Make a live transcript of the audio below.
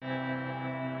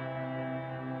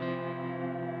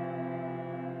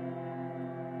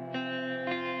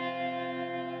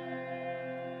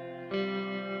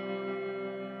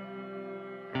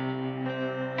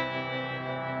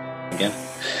again.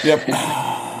 Yep.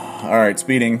 All right,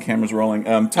 speeding, cameras rolling.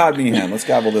 Todd Meehan, let's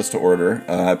gavel this to order.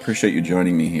 I appreciate you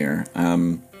joining me here.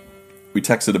 We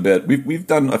texted a bit. We've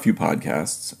done a few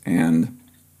podcasts, and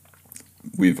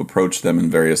we've approached them in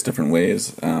various different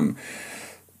ways,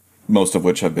 most of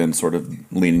which have been sort of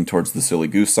leaning towards the silly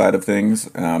goose side of things.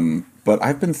 But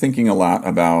I've been thinking a lot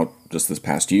about just this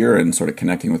past year and sort of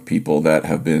connecting with people that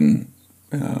have been,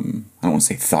 I don't want to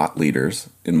say thought leaders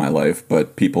in my life,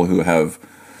 but people who have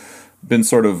been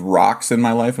sort of rocks in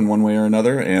my life in one way or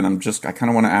another. And I kind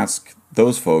of want to ask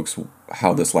those folks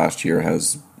how this last year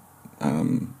has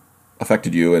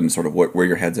affected you and sort of where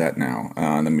your head's at now.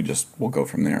 And then we'll go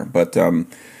from there. But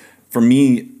for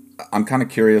me, I'm kind of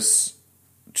curious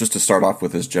just to start off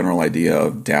with this general idea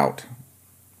of doubt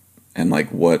and like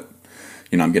what,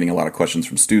 I'm getting a lot of questions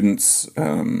from students.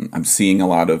 I'm seeing a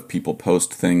lot of people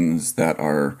post things that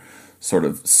are sort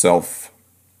of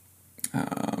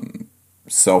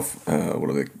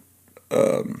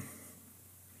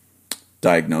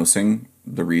diagnosing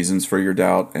the reasons for your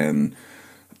doubt and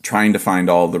trying to find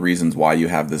all the reasons why you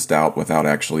have this doubt without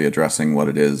actually addressing what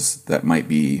it is that might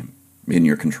be in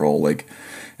your control.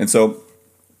 And so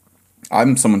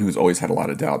I'm someone who's always had a lot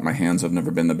of doubt. My hands have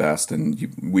never been the best,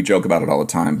 and we joke about it all the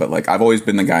time. But like, I've always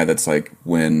been the guy that's like,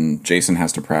 when Jason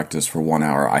has to practice for 1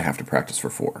 hour, I have to practice for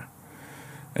 4.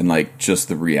 And like, just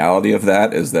the reality of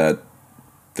that is that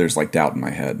there's like doubt in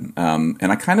my head. And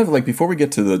I kind of like, before we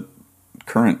get to the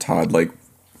current Todd, like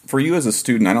for you as a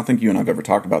student, I don't think you and I've ever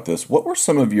talked about this. What were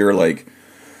some of your like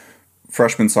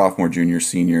freshman, sophomore, junior,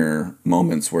 senior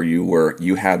moments where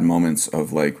you had moments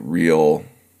of like real,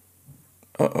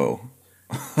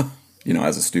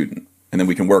 as a student? And then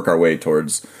we can work our way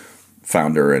towards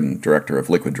founder and director of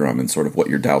Liquid Drum and sort of what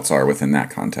your doubts are within that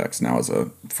context now as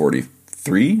a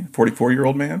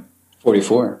 44-year-old man?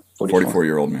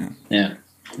 44-year-old man. Yeah.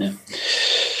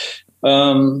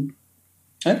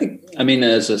 I mean,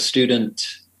 as a student,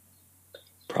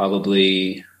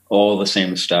 probably all the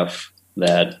same stuff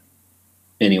that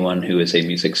anyone who is a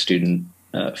music student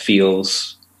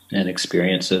feels and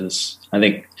experiences. I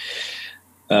think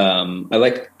I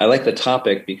like the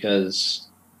topic because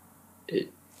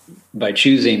by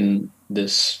choosing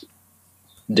this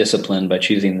discipline, by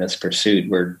choosing this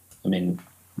pursuit,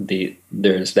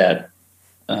 there's that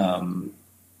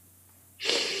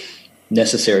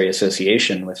necessary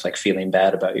association with like feeling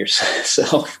bad about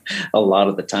yourself a lot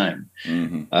of the time.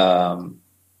 Mm-hmm.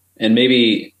 And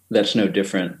maybe that's no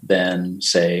different than,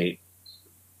 say,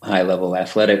 high level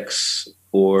athletics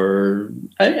or,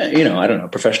 I don't know,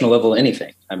 professional level,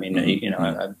 anything. I mean,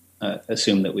 mm-hmm. I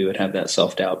assume that we would have that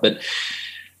self-doubt, but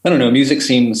I don't know, music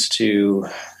seems to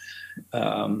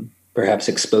perhaps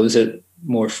expose it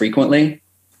more frequently.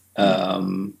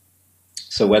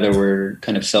 So whether we're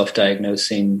kind of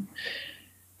self-diagnosing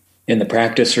in the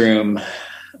practice room,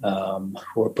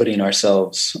 or putting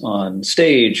ourselves on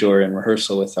stage or in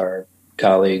rehearsal with our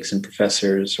colleagues and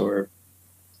professors or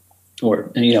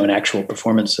in actual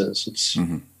performances,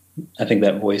 mm-hmm. I think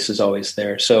that voice is always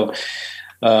there. So,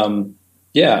 I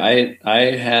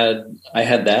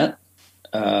had that,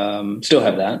 still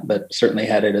have that, but certainly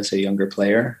had it as a younger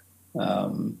player.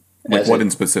 Like what in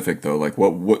specific though? Like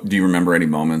what do you remember any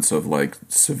moments of like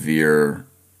severe,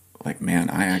 like, man,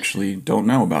 I actually don't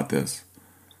know about this?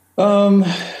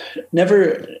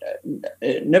 Never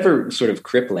sort of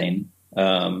crippling.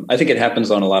 I think it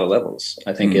happens on a lot of levels.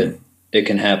 I think it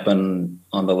can happen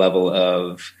on the level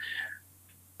of,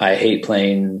 I hate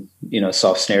playing,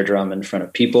 soft snare drum in front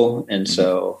of people. And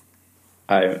so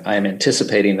I'm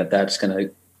anticipating that that's going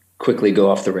to quickly go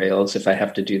off the rails if I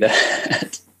have to do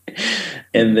that.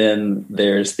 And then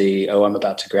there's I'm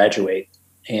about to graduate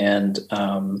and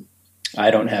I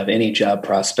don't have any job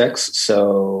prospects.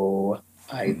 So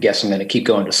I guess I'm going to keep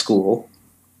going to school.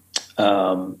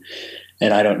 And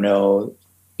I don't know,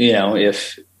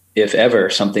 if ever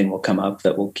something will come up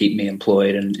that will keep me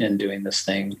employed and doing this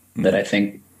thing that I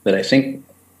think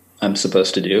I'm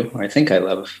supposed to do, or I think I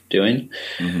love doing.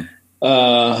 Mm-hmm.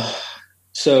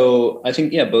 So I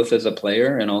think, both as a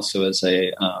player and also as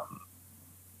a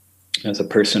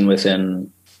person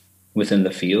within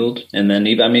the field. And then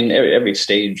even, every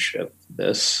stage of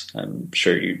this, I'm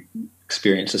sure you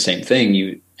experience the same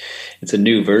thing. It's a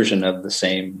new version of the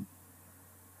same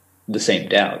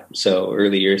doubt. So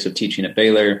early years of teaching at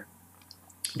Baylor,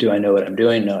 do I know what I'm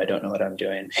doing? No, I don't know what I'm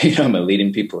doing. Am I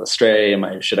leading people astray?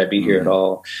 Should I be here at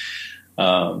all?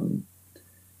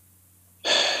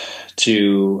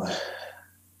 To,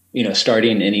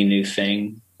 starting any new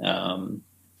thing.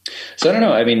 So I don't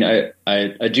know. I mean,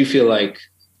 I do feel like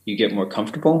you get more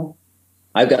comfortable.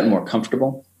 I've gotten more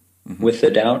comfortable with the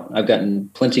doubt. I've gotten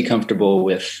plenty comfortable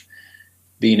with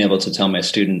being able to tell my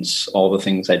students all the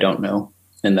things I don't know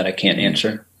and that I can't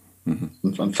answer.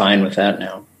 I'm fine with that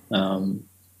now.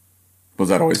 Was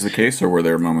that always the case, or were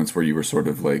there moments where you were sort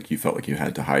of like, you felt like you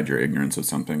had to hide your ignorance of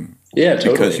something? Yeah,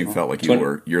 totally. Because you felt like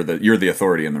you're the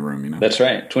authority in the room, you know? That's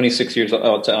right. 26 years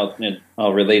old.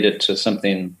 I'll relate it to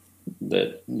something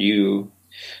that you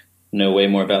know way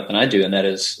more about than I do. And that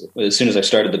is, as soon as I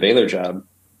started the Baylor job,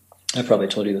 I probably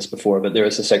told you this before, but there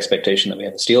was this expectation that we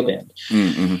have a steel band.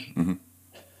 Of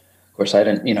course, I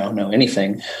didn't, know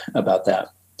anything about that.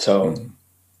 So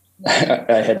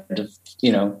I had to,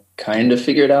 kind of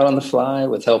figure it out on the fly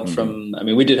with help from,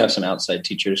 we did have some outside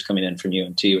teachers coming in from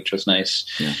UNT, which was nice.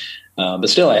 Yeah. But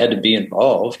still, I had to be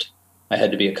involved. I had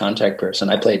to be a contact person.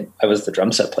 I was the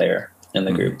drum set player in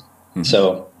the group.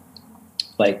 So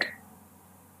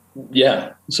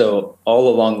so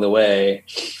all along the way,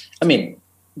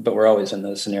 but we're always in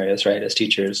those scenarios, right? As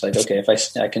teachers, like, okay, if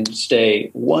I can stay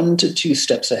 1 to 2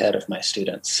 steps ahead of my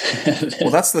students.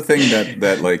 Well, that's the thing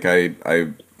that like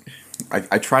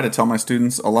I try to tell my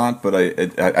students a lot, but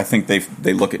I think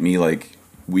they look at me like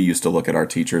we used to look at our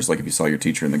teachers. Like if you saw your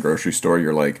teacher in the grocery store,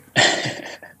 you're like,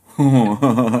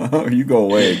 oh, you go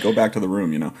away, go back to the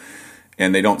room,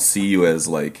 And they don't see you as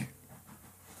like,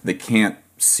 they can't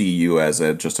see you as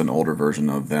just an older version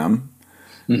of them.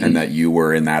 And that you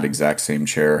were in that exact same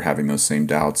chair having those same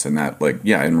doubts, and that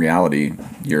in reality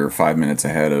you're 5 minutes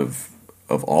ahead of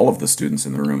all of the students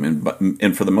in the room.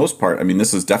 And for the most part,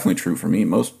 this is definitely true for me.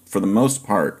 For the most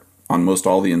part, on most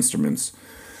all the instruments,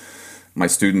 my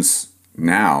students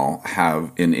now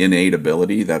have an innate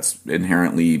ability that's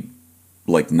inherently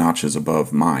like notches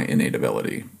above my innate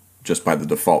ability, just by the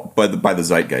default, by the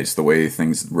zeitgeist, the way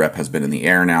rep has been in the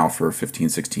air now for 15,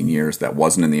 16 years. That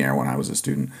wasn't in the air when I was a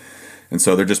student. And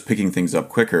so they're just picking things up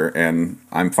quicker, and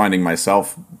I'm finding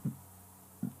myself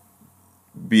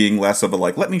being less of a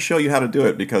let me show you how to do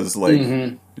it, because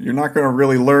you're not going to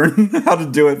really learn how to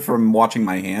do it from watching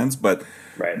my hands, but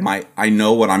I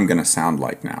know what I'm going to sound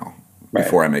like now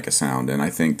before I make a sound, and I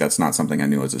think that's not something I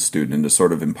knew as a student, and to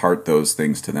sort of impart those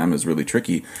things to them is really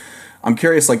tricky. I'm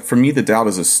curious, for me, the doubt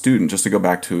as a student, just to go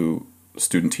back to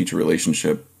student-teacher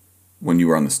relationship when you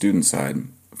were on the student side,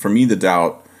 for me the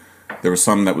doubt, there was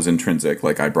some that was intrinsic,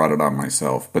 like I brought it on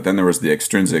myself. But then there was the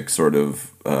extrinsic sort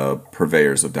of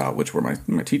purveyors of doubt, which were my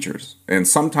teachers. And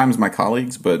sometimes my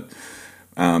colleagues, but,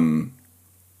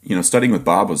 studying with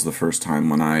Bob was the first time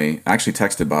when I actually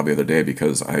texted Bob the other day,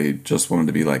 because I just wanted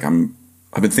to be like,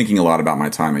 I've been thinking a lot about my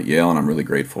time at Yale, and I'm really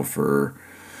grateful for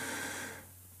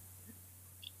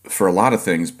a lot of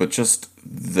things, but just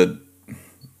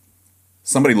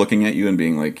somebody looking at you and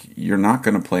being like, you're not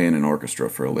going to play in an orchestra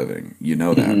for a living. You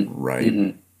know that,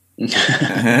 right?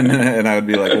 and I would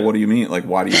be like, well, what do you mean? Like,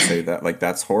 why do you say that? Like,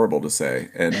 that's horrible to say.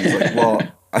 And he's like, well,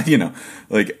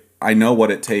 I know what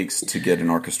it takes to get an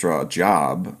orchestra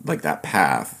job, like that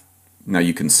path. Now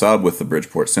you can sub with the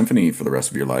Bridgeport Symphony for the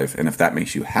rest of your life. And if that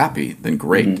makes you happy, then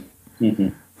great.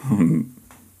 You're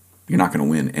not going to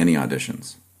win any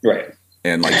auditions. Right.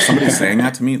 And somebody saying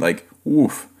that to me,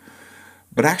 oof.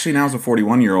 But actually now as a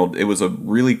 41-year-old, it was a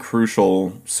really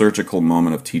crucial surgical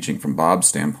moment of teaching from Bob's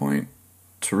standpoint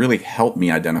to really help me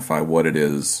identify what it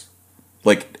is.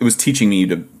 It was teaching me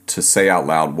to say out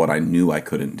loud what I knew I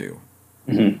couldn't do.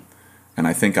 And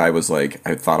I think I was I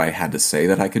thought I had to say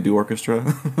that I could do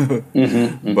orchestra.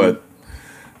 But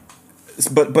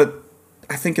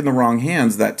I think in the wrong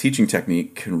hands, that teaching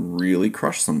technique can really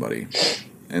crush somebody.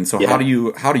 And so how do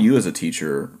you as a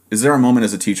teacher, is there a moment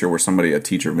as a teacher where a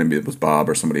teacher, maybe it was Bob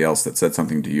or somebody else, that said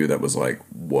something to you that was like,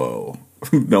 whoa,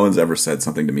 no one's ever said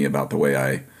something to me about the way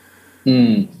I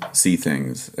see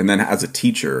things? And then as a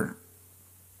teacher,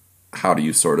 how do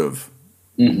you sort of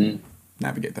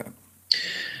navigate that?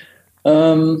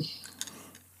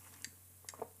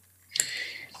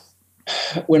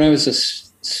 When I was a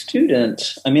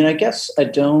student, I guess I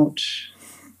don't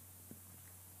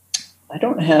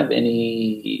have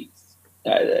any.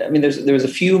 There was a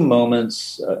few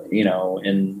moments,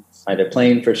 in either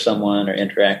playing for someone or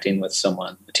interacting with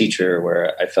someone, a teacher,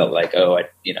 where I felt like,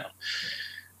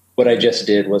 what I just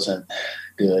did wasn't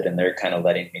good, and they're kind of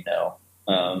letting me know.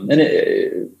 And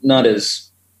it not as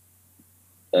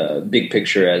big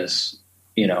picture as,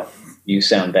 you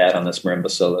sound bad on this marimba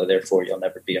solo, therefore you'll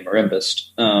never be a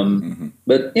marimbist.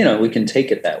 But we can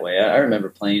take it that way. I remember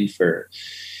playing for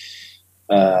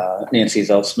Nancy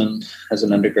Zeltzman as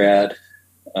an undergrad,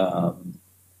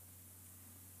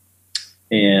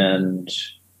 and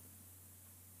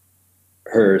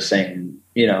her saying,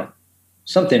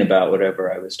 something about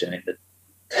whatever I was doing that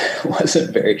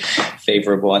wasn't very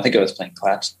favorable. I think I was playing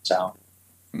Clapsow.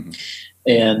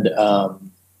 And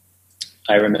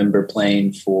I remember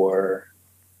playing for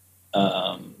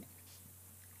Daniel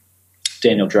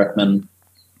Druckmann.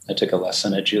 I took a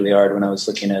lesson at Juilliard when I was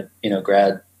looking at,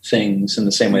 grad things in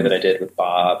the same way that I did with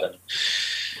Bob and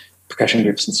percussion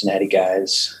group Cincinnati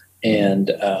guys.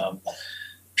 And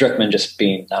Druckmann just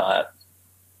being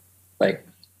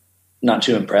not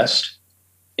too impressed,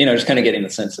 just kind of getting the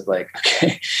sense of like,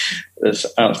 okay, I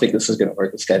don't think this is going to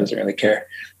work. This guy doesn't really care.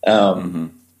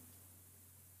 And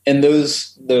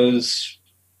those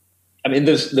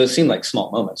seem like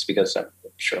small moments, because I'm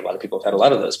sure a lot of people have had a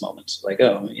lot of those moments. Like,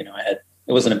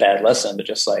 it wasn't a bad lesson, but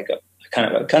just like I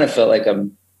kind of felt like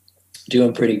I'm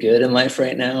doing pretty good in life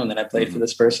right now. And then I played for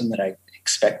this person that I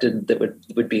expected that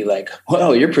would be like,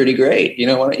 "Whoa, you're pretty great. Why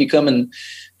don't you come and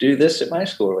do this at my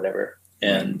school or whatever?"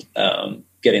 And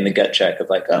getting the gut check of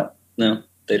like, "Oh, no,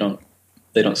 they don't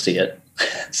see it."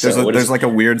 So there's like a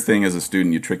weird thing as a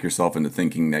student. You trick yourself into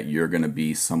thinking that you're going to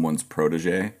be someone's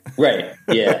protege. Right.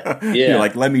 Yeah. Yeah. You're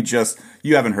like,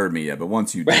 you haven't heard me yet, but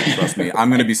once you do, trust me, I'm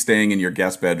going to be staying in your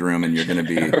guest bedroom, and you're going to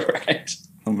be, right.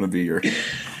 I'm going to be your.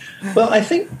 Well, I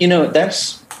think,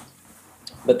 that's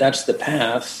the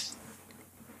path.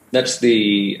 That's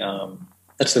the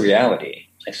reality,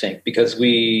 I think, because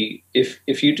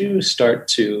if you do start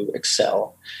to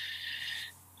excel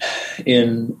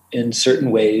in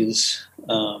certain ways,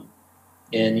 and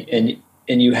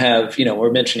you have,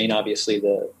 we're mentioning obviously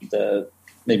the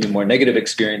maybe more negative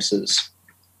experiences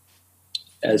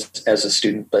as a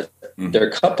student, but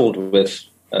they're coupled with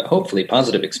hopefully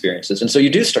positive experiences. And so you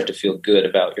do start to feel good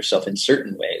about yourself in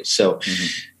certain ways. So,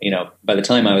 by the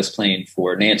time I was playing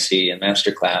for Nancy in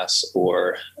Masterclass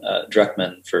or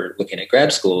Druckmann for looking at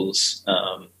grad schools,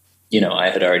 I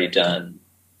had already done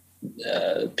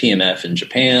PMF in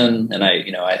Japan, and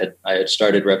I had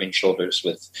started rubbing shoulders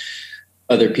with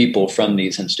other people from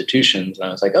these institutions, and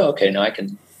I was like, oh, okay, now I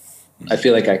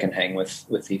feel like I can hang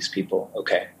with these people.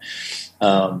 Okay.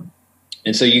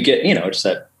 And so you get, it's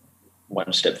that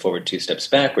one step forward, two steps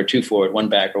back, or two forward, one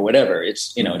back, or whatever.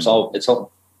 It's, it's all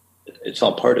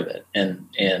part of it.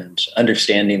 And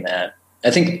understanding that, I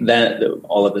think that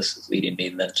all of this is leading me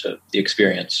then to the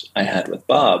experience I had with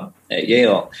Bob at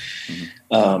Yale,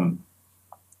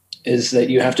 is that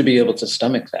you have to be able to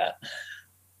stomach that.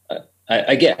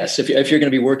 I guess if you're going to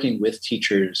be working with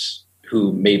teachers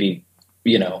who maybe,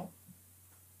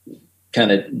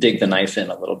 kind of dig the knife in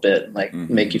a little bit, like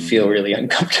make you feel really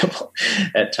uncomfortable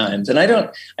at times. And I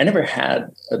never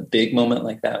had a big moment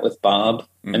like that with Bob.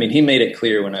 I mean, he made it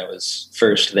clear when I was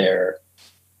first there,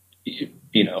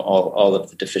 all of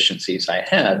the deficiencies I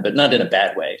had, but not in a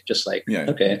bad way. Just like,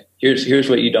 okay, here's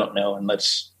what you don't know, and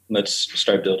let's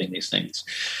start building these things.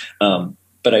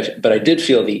 But I did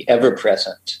feel the ever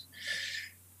present,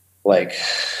 like,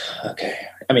 okay.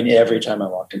 I mean, every time I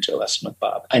walked into a lesson with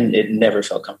Bob, it never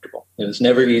felt comfortable. It was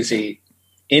never easy.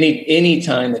 Any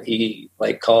time that he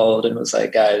called and was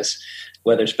like, "Guys,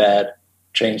 weather's bad,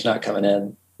 train's not coming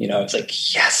in," I was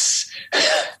like, "Yes."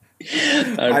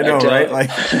 I know, right?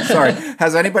 Like, sorry.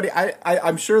 Has anybody?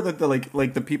 I'm sure that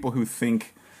the people who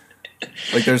think.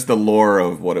 There's the lore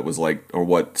of what it was like, or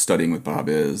what studying with Bob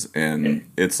is, and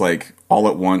it's like all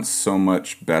at once so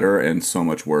much better and so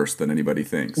much worse than anybody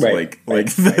thinks. Right.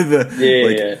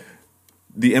 The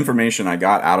information I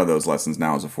got out of those lessons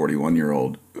now as a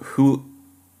 41-year-old who,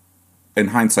 in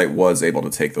hindsight, was able to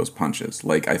take those punches.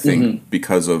 Like, I think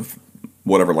because of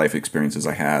whatever life experiences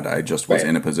I had, I just was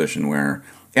in a position where,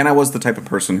 and I was the type of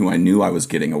person who I knew I was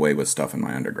getting away with stuff in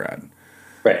my undergrad.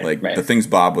 Right. The things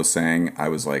Bob was saying, I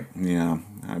was like, yeah,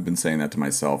 I've been saying that to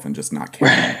myself and just not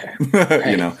caring,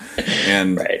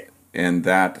 and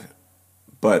that,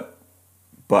 but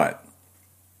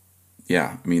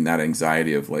yeah, I mean, that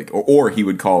anxiety of or he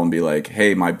would call and be like,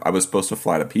 hey, I was supposed to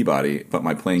fly to Peabody, but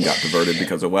my plane got diverted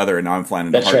because of weather, and now I'm flying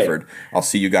into Hartford. Right. I'll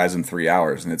see you guys in 3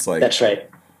 hours. And it's like, that's right.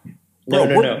 No.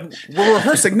 We're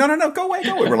rehearsing. No, go away.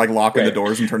 We're locking the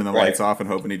doors and turning the lights off and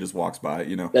hoping he just walks by,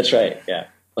 That's right. Yeah.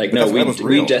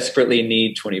 We desperately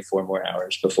need 24 more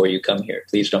hours before you come here.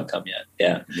 Please don't come yet.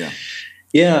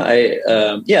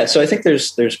 Yeah. So I think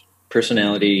there's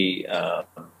personality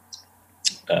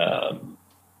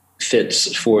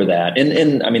fits for that,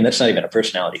 and I mean that's not even a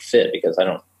personality fit, because I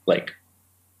don't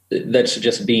that's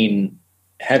just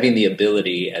having the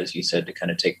ability, as you said, to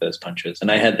kind of take those punches, and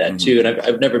I had that too. And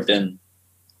I've never been,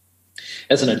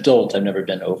 as an adult, I've never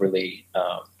been overly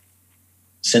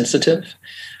sensitive.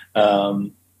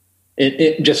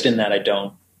 It just in that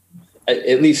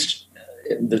at least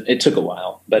it took a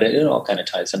while, but it all kind of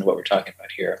ties into what we're talking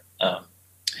about here.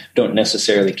 Don't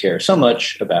necessarily care so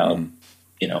much about,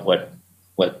 what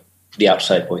the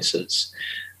outside voices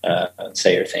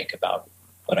say or think about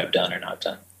what I've done or not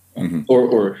done.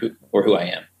 or who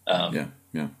I am.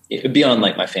 Beyond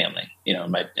like my family,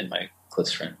 and my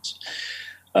close friends.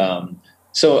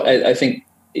 So I think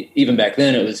even back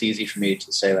then it was easy for me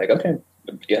to say like, okay,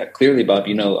 yeah, clearly, Bob,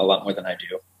 you know a lot more than I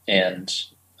do. And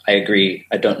I agree.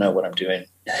 I don't know what I'm doing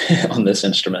on this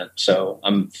instrument. So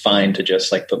I'm fine to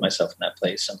just like put myself in that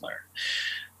place somewhere.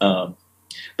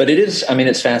 But it is, I mean,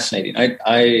 it's fascinating.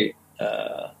 I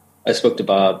spoke to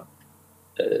Bob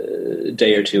a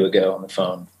day or two ago on the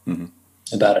phone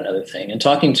about another thing, and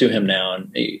talking to him now,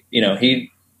 and I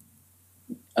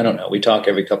don't know, we talk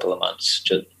every couple of months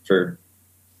just for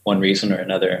one reason or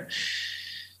another.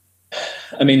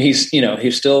 I mean, he's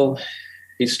still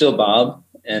Bob.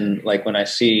 And like when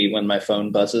my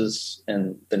phone buzzes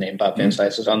and the name Bob Van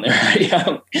Cise is on there,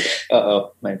 am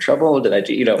I in trouble? Did I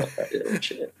do,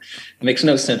 it makes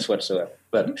no sense whatsoever.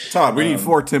 But Todd, we need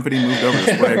 4 timpani moved over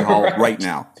to Sprague Hall right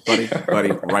now, buddy,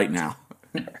 right now.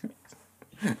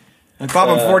 And Bob,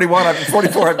 I'm 41, I'm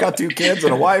 44, I've got 2 kids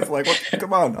and a wife. Like,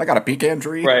 come on, I got a pecan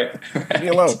tree. Right. Leave me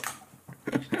alone.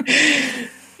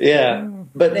 Yeah,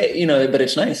 but but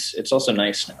it's nice. It's also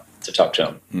nice now to talk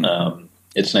to him.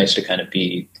 It's nice to kind of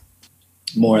be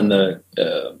more in the,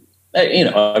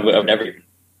 I would never even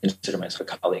consider myself a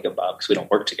colleague of Bob because we don't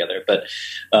work together, but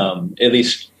at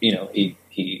least,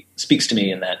 he speaks to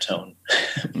me in that tone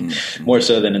more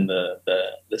so than in the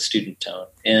student tone.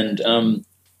 And,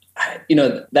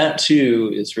 that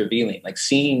too is revealing, like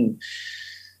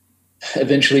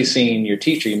eventually seeing your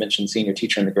teacher. You mentioned seeing your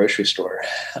teacher in the grocery store,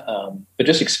 but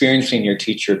just experiencing your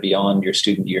teacher beyond your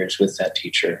student years with that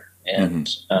teacher. And,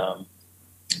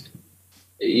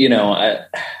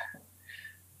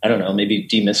 I don't know, maybe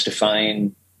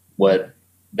demystifying what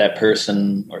that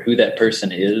person or who that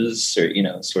person is, or,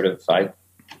 sort of, I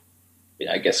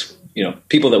guess,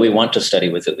 people that we want to study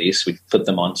with, at least we put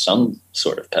them on some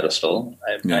sort of pedestal,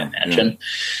 I imagine.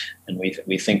 And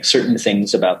we think certain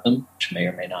things about them, which may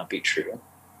or may not be true.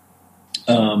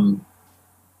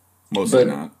 Mostly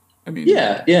not. I mean,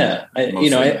 yeah.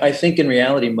 I think in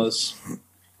reality, most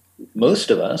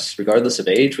of us, regardless of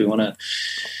age, we want to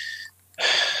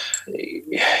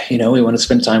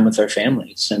spend time with our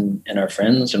families and our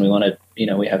friends, and we want to,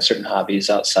 we have certain hobbies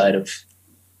outside of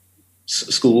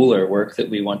school or work that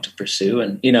we want to pursue.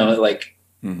 And,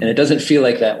 and it doesn't feel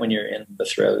like that when you're in the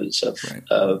throes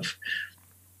of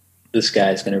this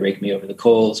guy's going to rake me over the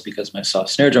coals because my soft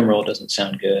snare drum roll doesn't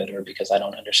sound good, or because I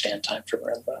don't understand time for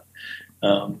marimba.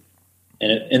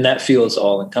 And that feels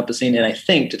all encompassing. And I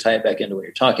think, to tie it back into what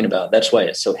you're talking about, that's why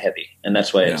it's so heavy. And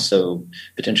that's why it's so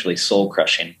potentially soul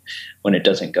crushing when it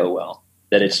doesn't go well,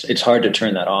 that it's hard to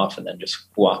turn that off and then just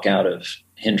walk out of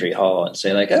Hendry Hall and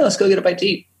say like, oh, let's go get a bite to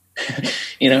eat.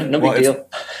 No big deal.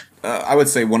 I would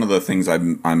say one of the things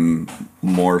I'm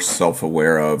more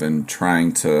self-aware of and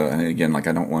trying to, and again, like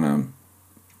I don't want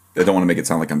to make it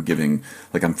sound like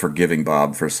I'm forgiving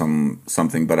Bob for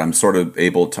something, but I'm sort of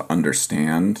able to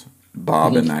understand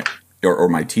Bob and I, or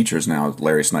my teachers now,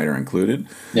 Larry Snyder included.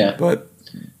 Yeah. But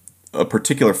a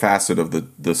particular facet of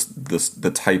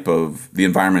the type of the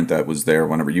environment that was there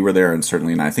whenever you were there, and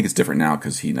certainly, and I think it's different now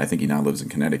because I think he now lives in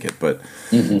Connecticut, but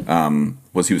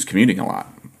was he was commuting a lot.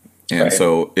 And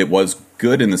so it was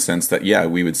good in the sense that,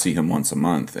 we would see him once a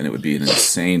month, and it would be an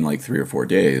insane, like 3 or 4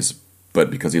 days.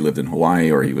 But because he lived in Hawaii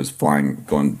or he was going,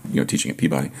 teaching at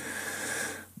Peabody.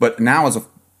 But now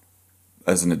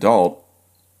as an adult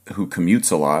who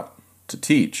commutes a lot to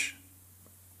teach,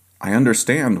 I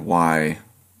understand why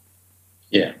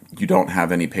you don't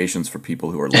have any patience for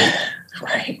people who are late.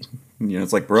 Right.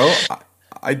 It's like, bro,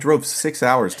 I drove 6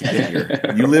 hours to get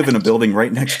here. You live in a building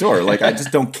right next door. Like, I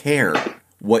just don't care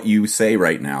what you say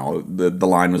right now. The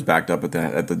line was backed up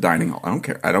at the dining hall.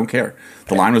 I don't care.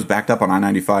 The line was backed up on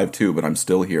I-95 too, but I'm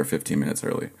still here 15 minutes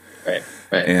early. Right.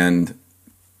 And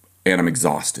I'm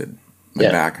exhausted. My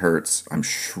back hurts. I'm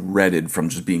shredded from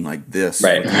just being like this for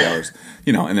 3 hours.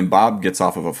 And then Bob gets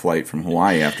off of a flight from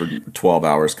Hawaii after 12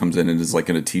 hours, comes in and is like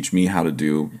going to teach me how to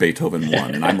do Beethoven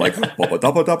 1. And I'm like, wait, one more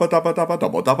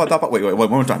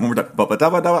time.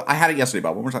 I had it yesterday,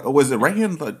 Bob. One more time. Oh, was it right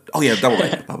hand? Oh, yeah, double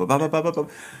right.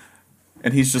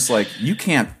 And he's just like,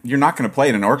 you're not going to play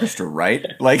in an orchestra, right?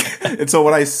 Like, and so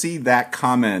when I see that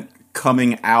comment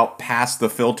coming out past the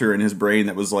filter in his brain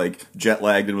that was like jet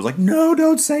lagged and was like, no,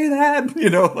 don't say that.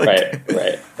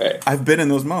 Right. I've been in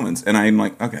those moments and I'm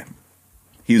like, okay,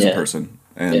 he's a person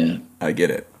and I get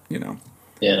it,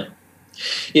 Yeah.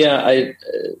 Yeah. I,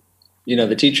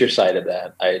 the teacher side of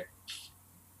that,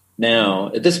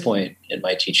 now at this point in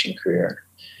my teaching career,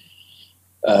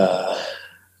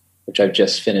 which I've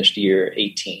just finished year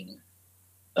 18,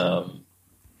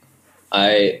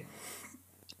 I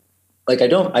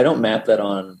don't map that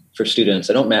on for students.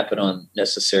 I don't map it on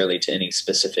necessarily to any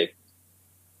specific,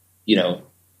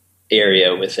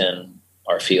 area within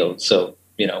our field. So,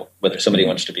 whether somebody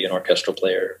wants to be an orchestral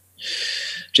player,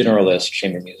 generalist,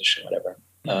 chamber musician, whatever,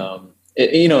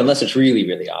 unless it's really,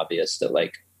 really obvious that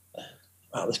like,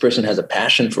 wow, this person has a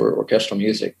passion for orchestral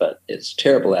music, but is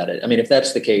terrible at it. I mean, if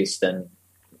that's the case, then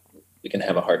we can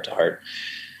have a heart-to-heart.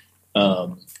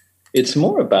 It's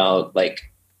more about like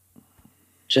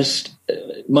just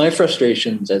my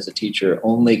frustrations as a teacher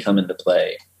only come into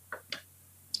play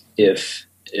if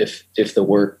the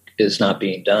work is not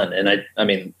being done. And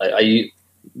I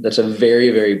that's a very,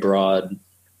 very broad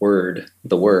word,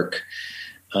 the work.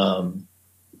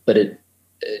 But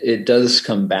it does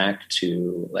come back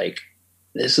to like,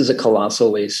 this is a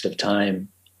colossal waste of time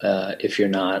if you're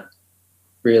not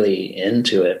really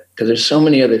into it, because there's so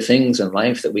many other things in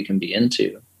life that we can be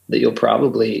into that you'll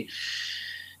probably,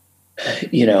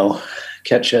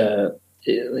 catch the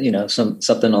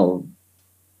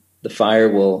fire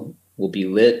will be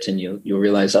lit, and you'll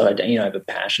realize, I have a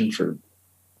passion for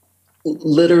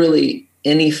literally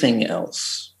anything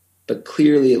else, but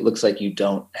clearly it looks like you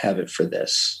don't have it for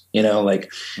this,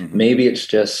 maybe it's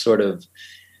just sort of,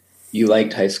 you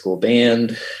liked high school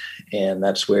band and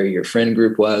that's where your friend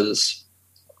group was.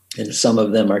 And some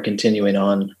of them are continuing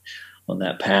on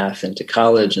that path into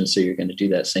college. And so you're going to do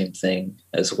that same thing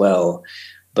as well.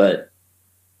 But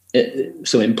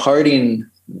so imparting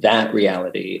that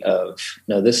reality of,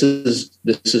 no, this is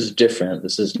different.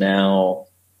 This is now,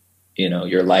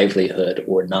 your livelihood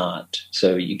or not.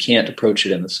 So you can't approach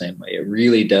it in the same way. It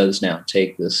really does now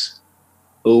take this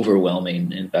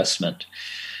overwhelming investment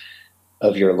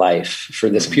of your life for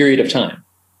this period of time.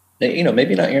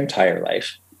 Maybe not your entire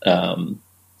life. I'm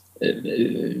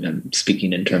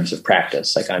speaking in terms of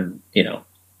practice. Like I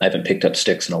haven't picked up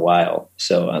sticks in a while.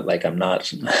 So I'm not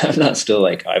still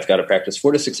like, I've got to practice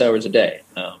 4 to 6 hours a day.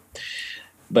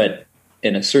 But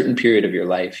in a certain period of your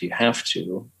life, you have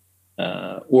to,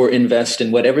 or invest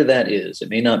in whatever that is. It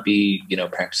may not be,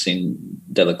 practicing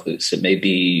Delecluse. It may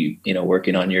be,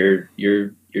 working on your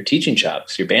teaching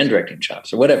chops, your band directing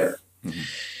chops, or whatever. Mm-hmm.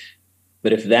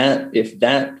 But if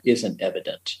that isn't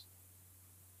evident,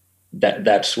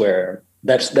 that's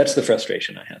the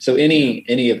frustration I have. So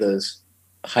any of those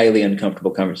highly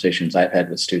uncomfortable conversations I've had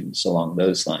with students along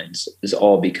those lines is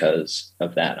all because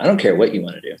of that. I don't care what you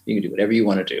want to do. You can do whatever you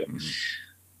want to do, mm-hmm.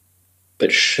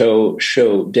 but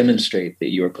demonstrate that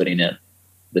you are putting in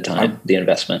the time, the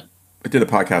investment. I did a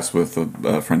podcast with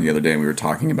a friend the other day, and we were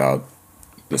talking about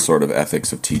the sort of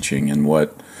ethics of teaching and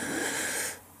what's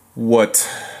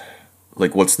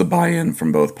the buy-in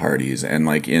from both parties, and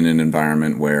like in an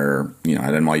environment where,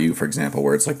 at NYU, for example,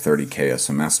 where it's like $30,000 a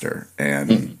semester.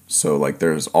 And so like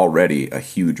there's already a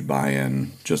huge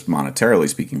buy-in just monetarily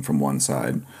speaking from one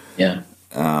side. Yeah.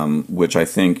 Which I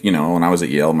think, when I was at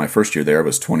Yale, my first year there, it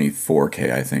was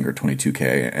 $24,000, I think, or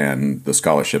 $22,000. And the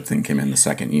scholarship thing came in the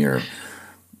second year.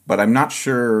 But I'm not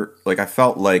sure, like, I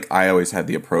felt like I always had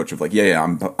the approach of like,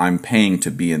 I'm paying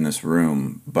to be in this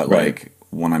room. But right. Like,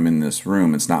 when I'm in this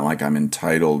room, it's not like I'm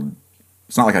entitled.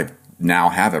 It's not like I now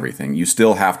have everything. You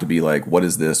still have to be like, what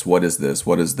is this? What is this?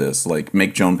 What is this? Like,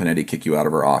 make Joan Panetti kick you out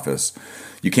of her office.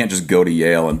 You can't just go to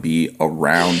Yale and be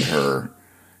around her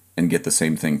and get the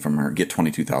same thing from her, get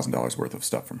 $22,000 worth of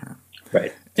stuff from her.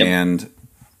 Right. Yep. And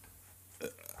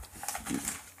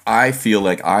I feel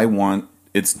like I feel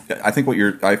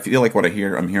like what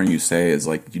I'm hearing you say is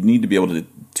like, you need to be able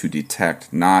to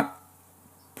detect not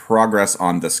progress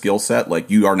on the skill set, like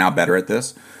you are now better at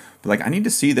this, but like I need to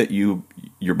see that your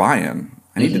buy-in.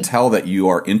 I need to tell that you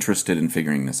are interested in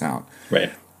figuring this out.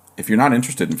 Right. If you're not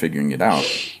interested in figuring it out,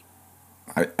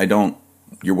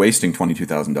 you're wasting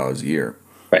 $22,000 a year.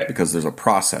 Right. Because there's a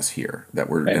process here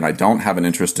right. And I don't have an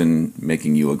interest in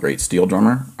making you a great steel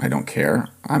drummer. I don't care.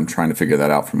 I'm trying to figure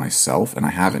that out for myself, and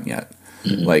I haven't yet.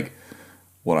 Mm-hmm. Like,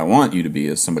 what I want you to be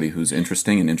is somebody who's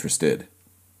interesting and interested.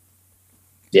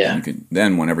 Yeah.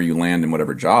 Then whenever you land in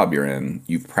whatever job you're in,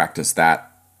 you've practiced that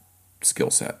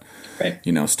skill set. Right.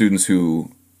 Students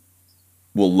who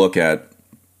will look at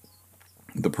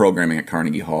the programming at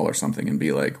Carnegie Hall or something and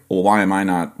be like, well, why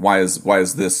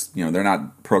is this, they're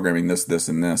not programming this,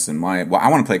 and this, and I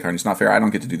want to play Carnegie. It's not fair. I don't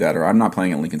get to do that. Or I'm not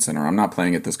playing at Lincoln Center. I'm not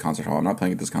playing at this concert hall. I'm not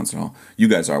playing at this concert hall. You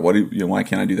guys are. Why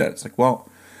can't I do that? It's like, well,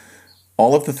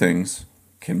 all of the things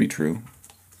can be true,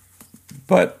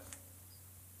 but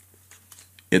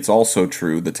it's also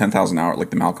true. The 10,000 hour, like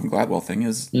the Malcolm Gladwell thing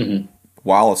is,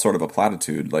 while a sort of a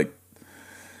platitude, like,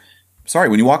 sorry,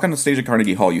 when you walk on the stage at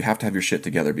Carnegie Hall, you have to have your shit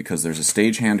together because there's a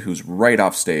stagehand who's right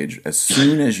off stage as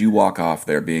soon as you walk off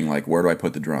there being like, where do I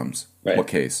put the drums? Right. What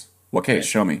case? Right.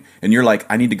 Show me. And you're like,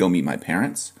 I need to go meet my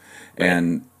parents.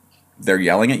 and they're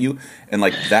yelling at you, and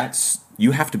like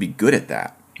you have to be good at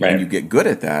that, and you get good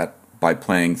at that by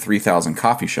playing 3,000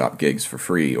 coffee shop gigs for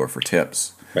free or for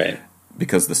tips,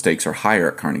 because the stakes are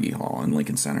higher at Carnegie Hall and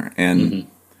Lincoln Center, and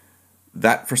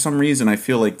that for some reason I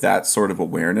feel like that sort of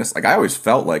awareness. Like I always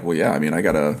felt like, well, yeah, I mean, I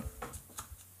gotta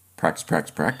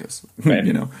practice,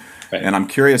 you know. And I'm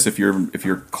curious if you're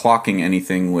clocking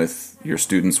anything with your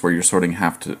students where you're sort of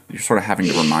having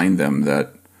to remind them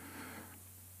that,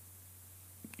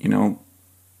 you know,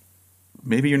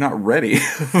 maybe you're not ready.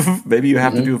 Maybe you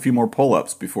have to do a few more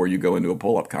pull-ups before you go into a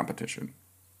pull-up competition.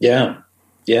 Yeah.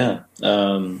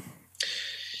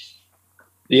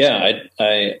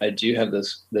 I do have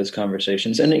those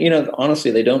conversations, and you know,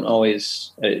 honestly, they don't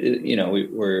always. You know,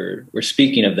 we're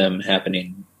speaking of them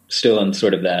happening still in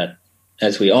sort of that,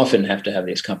 as we often have to have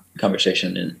these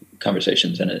conversations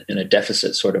in a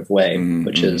deficit sort of way,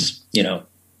 which is, you know,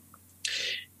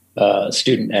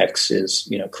 student X is,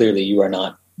 you know, clearly you are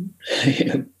not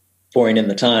pouring in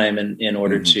the time in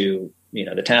order to, you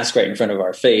know, the task right in front of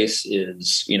our face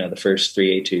is, you know, the first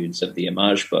 3 etudes of the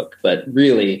Image book, but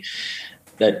really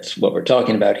that's what we're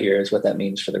talking about here is what that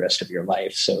means for the rest of your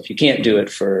life. So if you can't do it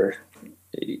for,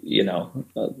 you know,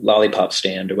 a lollipop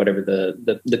stand or whatever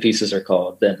the pieces are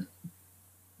called, then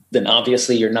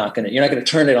obviously you're not going to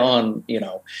turn it on, you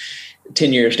know,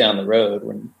 10 years down the road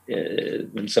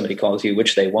when somebody calls you,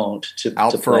 which they won't.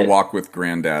 Out for a walk with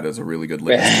Granddad is a really good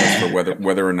litmus test for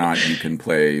whether or not you can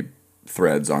play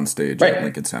Threads on stage at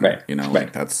Lincoln Center. You know,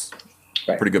 like that's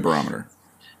a pretty good barometer.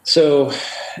 So,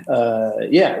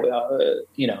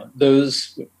 you know,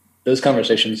 those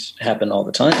conversations happen all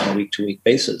the time on a week-to-week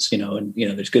basis, you know, and, you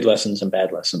know, there's good lessons and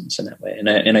bad lessons in that way.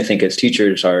 And I think as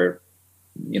teachers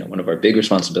you know, one of our big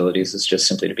responsibilities is just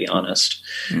simply to be honest.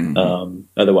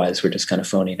 Otherwise we're just kind of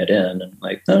phoning it in and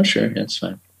like, oh, sure, it's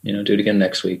fine. You know, do it again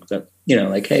next week. But, you know,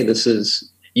 like, hey,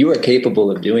 you are capable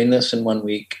of doing this in 1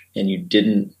 week, and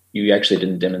you actually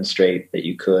didn't demonstrate that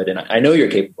you could. And I know you're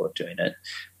capable of doing it.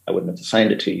 I wouldn't have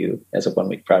assigned it to you as a 1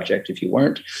 week project if you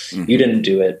weren't. You didn't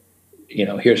do it. You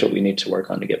know, here's what we need to work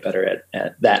on to get better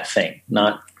at that thing.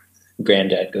 Not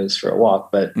Granddad goes for a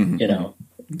walk, but, you know,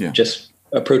 just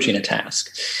approaching a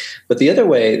task. But the other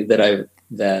way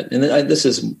this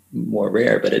is more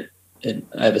rare, but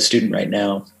I have a student right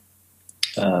now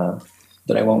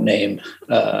that I won't name,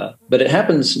 but it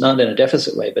happens not in a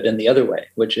deficit way, but in the other way,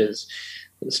 which is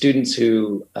the students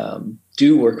who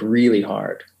do work really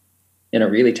hard and are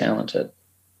really talented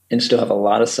and still have a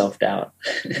lot of self-doubt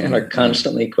and are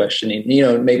constantly questioning, you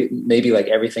know, maybe like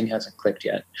everything hasn't clicked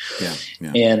yet.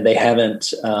 And they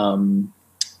haven't,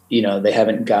 you know, they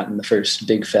haven't gotten the first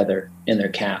big feather in their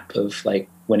cap of like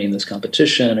winning this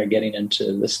competition or getting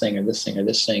into this thing or this thing or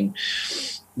this thing.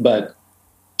 But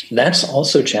that's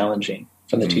also challenging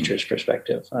from the teacher's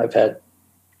perspective. I've had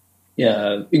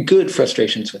good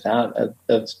frustrations with that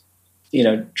of, you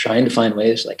know, trying to find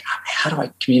ways like, how do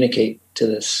I communicate to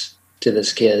this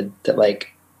kid that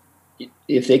like,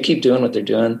 if they keep doing what they're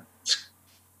doing, it's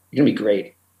going to be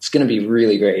great. It's going to be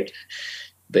really great.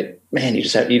 But man, you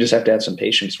just have to have some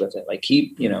patience with it. Like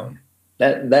you know,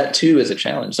 that too is a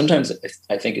challenge. Sometimes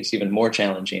I think it's even more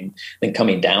challenging than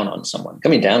coming down on someone.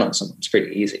 Coming down on someone is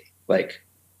pretty easy. Like,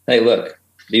 hey, look,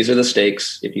 these are the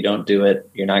stakes. If you don't do it,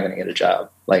 you're not going to get a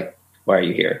job. Like, why are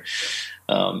you here?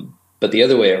 But the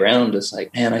other way around is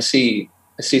like, man, I see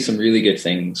some really good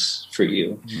things for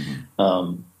you.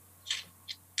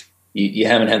 You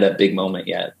haven't had that big moment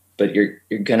yet, but you're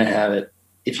going to have it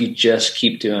if you just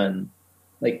keep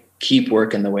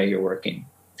working the way you're working.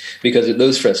 Because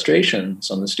those frustrations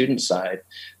on the student side,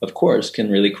 of course, can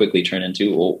really quickly turn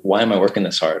into, well, why am I working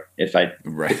this hard if I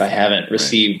haven't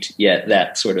received yet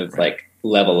that sort of like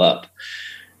level up?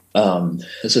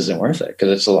 This isn't worth it because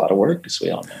it's a lot of work, as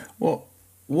we all know.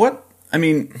 Well,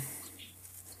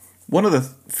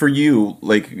 for you,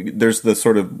 like, there's the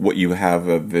sort of what you have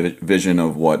a vision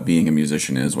of what being a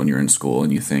musician is when you're in school,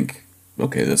 and you think,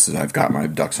 okay, I've got my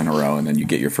ducks in a row, and then you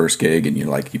get your first gig, and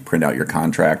you print out your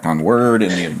contract on Word,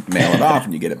 and you mail it off,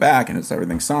 and you get it back, and it's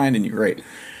everything signed, and you're great.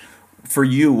 For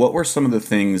you, what were some of the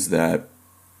things that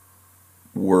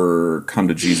were come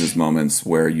to Jesus moments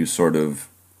where you sort of,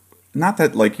 not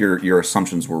that like your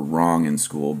assumptions were wrong in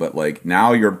school, but like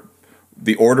now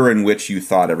the order in which you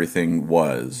thought everything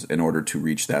was in order to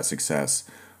reach that success,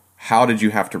 how did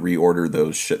you have to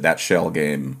reorder that shell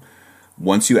game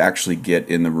once you actually get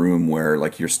in the room where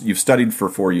like you've studied for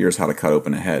 4 years how to cut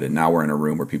open a head, and now we're in a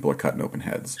room where people are cutting open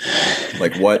heads?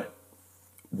 Like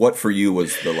what for you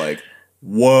was the like,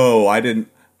 whoa,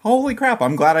 holy crap,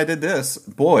 I'm glad I did this.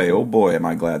 Boy, oh boy, am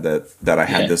I glad that I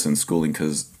had this in schooling,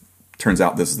 because turns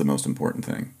out this is the most important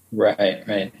thing.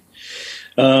 Right.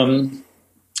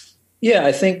 Yeah,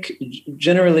 I think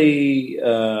generally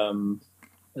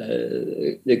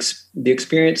the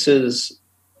experiences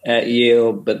at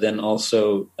Yale, but then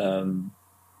also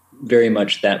very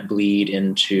much that bleed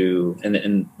into,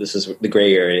 and this is the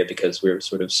gray area because we're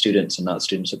sort of students and not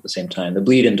students at the same time. The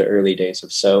bleed into early days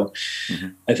of So,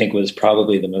 I think was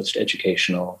probably the most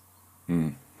educational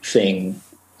thing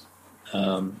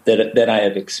that I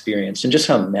have experienced, and just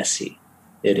how messy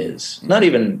it is. Not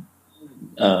even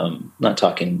not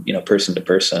talking, person to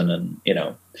person, and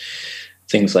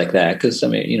things like that. Because I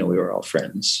mean, we were all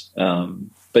friends,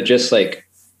 but just like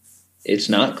it's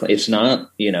not it's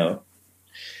not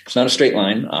a straight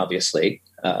line. Obviously,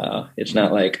 it's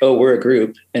not like, oh, we're a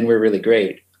group and we're really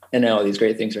great, and now all these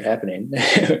great things are happening,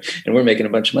 and we're making a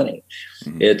bunch of money.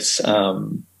 It's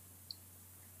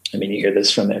I mean, you hear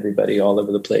this from everybody all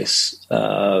over the place,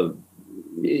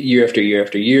 year after year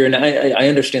after year. And I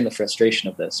understand the frustration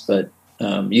of this, but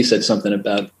you said something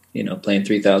about, playing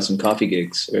 3,000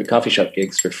 coffee shop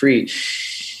gigs for free.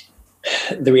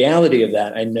 The reality of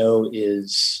that, I know,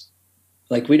 is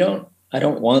like, I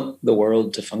don't want the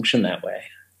world to function that way.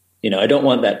 I don't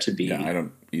want that to be. Yeah, I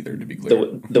don't either, to be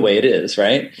clear. The way it is,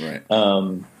 right? Right.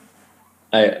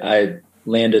 I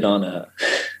landed on I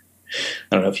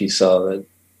don't know if you saw the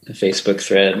Facebook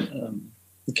thread,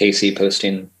 Casey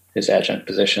posting his adjunct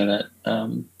position at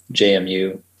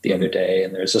JMU the other day,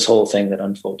 and there's this whole thing that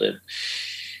unfolded.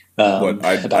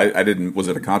 I didn't. Was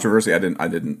it a controversy? I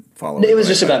didn't follow. It was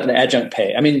just about the adjunct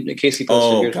pay. I mean, Casey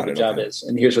posted, here's what the job is,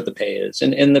 and here's what the pay is,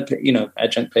 and the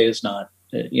adjunct pay is not,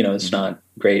 it's not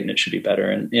great, and it should be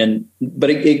better, but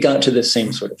it got to this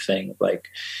same sort of thing, like,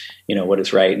 what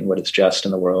is right and what is just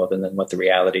in the world, and then what the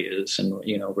reality is, and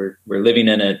we're living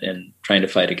in it and trying to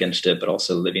fight against it, but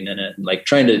also living in it, and like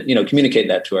trying to communicate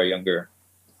that to our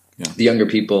the younger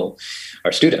people,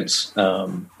 our students,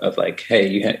 of like,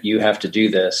 hey, you have to do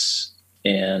this,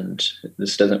 and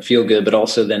this doesn't feel good, but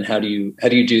also then how do you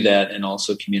do that and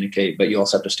also communicate, but you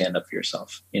also have to stand up for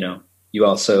yourself. You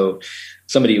also,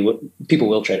 people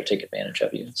will try to take advantage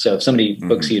of you. So if somebody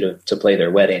books you to play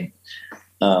their wedding,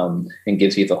 and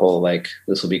gives you the whole, like,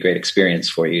 this will be a great experience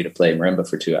for you to play marimba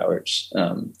for 2 hours,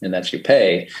 and that's your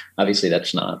pay, obviously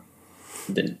that's not,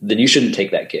 then you shouldn't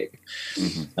take that gig,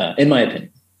 in my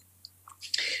opinion.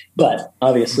 But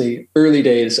obviously early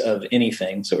days of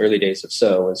anything, so early days of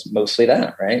So was mostly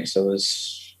that, right? So it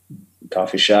was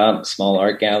coffee shop, small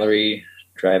art gallery,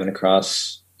 driving to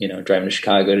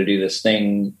Chicago to do this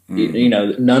thing,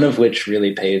 none of which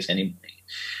really pays any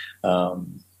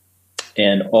money.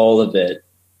 And all of it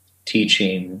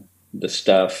teaching the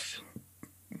stuff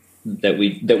that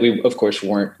we of course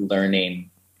weren't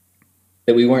learning,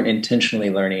 that we weren't intentionally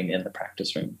learning in the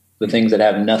practice room. The things that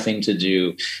have nothing to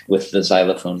do with the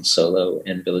xylophone solo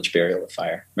in Village Burial of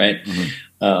Fire, right?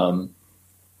 And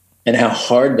how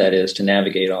hard that is to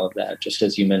navigate all of that. Just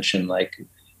as you mentioned, like,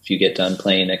 if you get done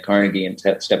playing at Carnegie and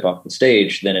step off the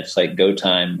stage, then it's like go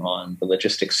time on the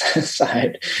logistics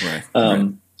side. Right.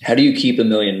 How do you keep a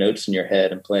million notes in your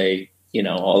head and play,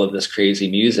 all of this crazy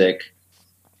music?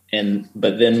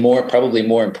 But then probably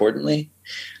more importantly,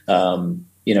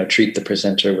 treat the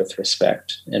presenter with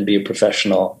respect and be a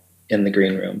professional in the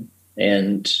green room,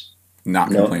 and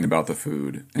not complain about the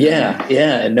food.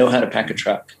 And know how to pack a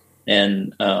truck,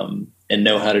 and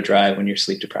know how to drive when you're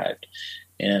sleep deprived.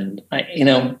 And I hate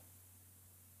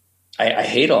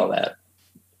all that.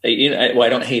 I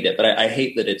don't hate it, but I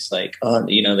hate that it's like,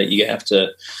 that you have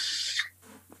to,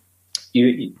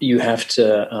 you have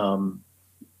to,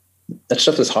 that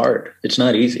stuff is hard. It's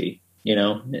not easy,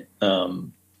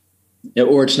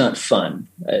 or it's not fun.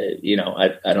 I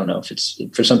don't know if it's,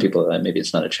 for some people maybe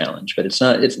it's not a challenge, but that's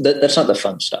not the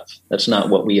fun stuff. That's not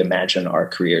what we imagine our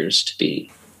careers to be.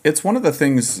 It's one of the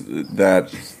things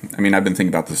that, I've been thinking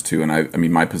about this too.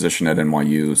 And my position at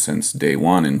NYU since day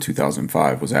one in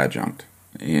 2005 was adjunct.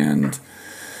 And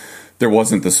there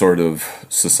wasn't the sort of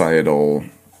societal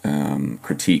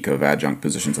critique of adjunct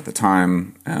positions at the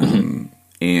time.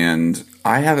 And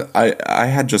I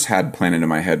had just had planted in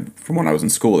my head from when I was in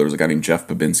school. There was a guy named Jeff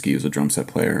Babinski, who's a drum set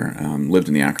player, lived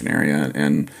in the Akron area,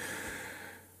 and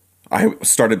I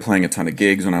started playing a ton of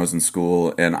gigs when I was in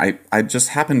school. And I just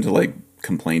happened to like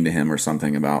complain to him or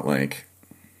something about like,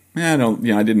 I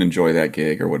didn't enjoy that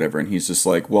gig or whatever. And he's just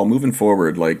like, well, moving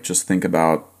forward, like just think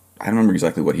about, I don't remember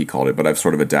exactly what he called it, but I've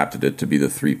sort of adapted it to be the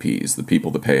 3 Ps, the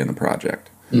people, the pay, and the project.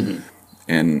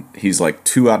 And he's like,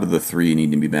 2 out of the 3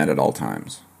 need to be met at all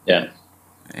times. Yeah.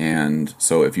 And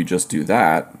so if you just do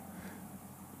that,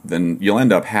 then you'll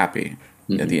end up happy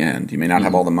at the end. You may not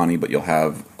have all the money, but you'll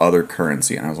have other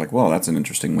currency. And I was like, well, that's an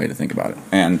interesting way to think about it.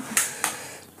 And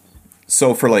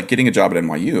So for like getting a job at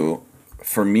NYU,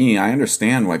 for me, I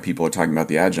understand why people are talking about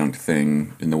the adjunct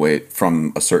thing in the way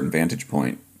from a certain vantage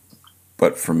point.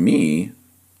 But for me,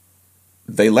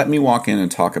 they let me walk in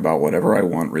and talk about whatever I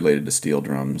want related to steel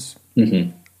drums.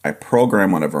 Mm-hmm. I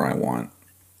program whatever I want,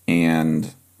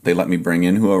 and they let me bring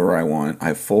in whoever I want. I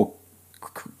have full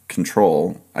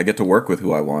control. I get to work with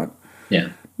who I want. Yeah.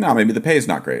 Now, maybe the pay is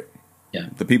not great. Yeah.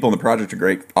 The people in the project are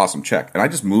great. Awesome, check. And I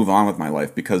just move on with my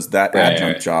life because that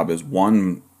adjunct job is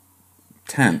 1/10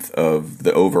 of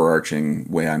the overarching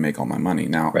way I make all my money.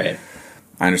 Now, right.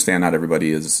 I understand not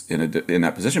everybody is in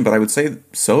that position, but I would say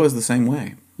so is the same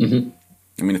way. Mm-hmm.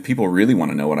 I mean, if people really want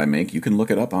to know what I make, you can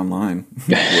look it up online.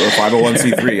 We're a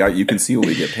 501c3. You can see what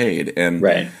we get paid. And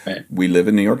right. we live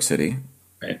in New York City.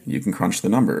 Right. You can crunch the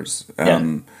numbers.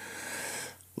 Yeah.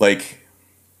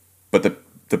 But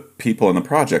the people in the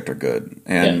project are good.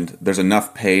 And there's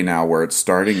enough pay now where it's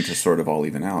starting to sort of all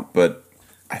even out. But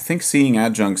I think seeing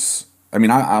adjuncts, I mean,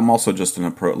 I'm also just an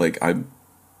approach, like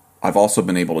I've also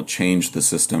been able to change the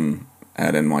system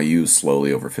at NYU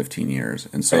slowly over 15 years.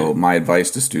 And so my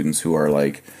advice to students who are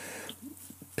like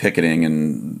picketing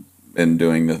and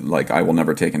doing the, like, I will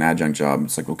never take an adjunct job.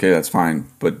 It's like, okay, that's fine.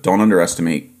 But don't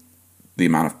underestimate the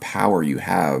amount of power you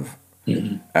have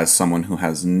as someone who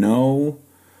has no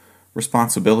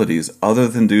responsibilities other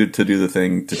than to do the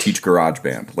thing to teach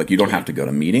GarageBand. Like, you don't have to go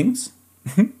to meetings.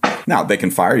 Now, they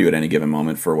can fire you at any given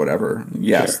moment for whatever.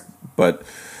 Yes. Sure. But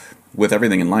with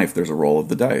everything in life, there's a roll of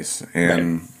the dice.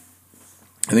 And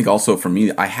I think also for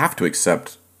me, I have to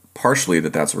accept partially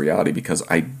that that's a reality because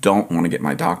I don't want to get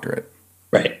my doctorate.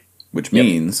 Right. Which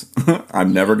means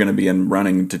I'm never going to be in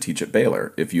running to teach at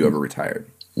Baylor if you ever retired.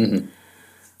 Mm-hmm.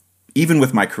 Even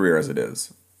with my career as it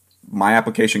is. My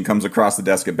application comes across the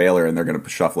desk at Baylor and they're going to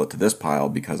shuffle it to this pile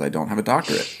because I don't have a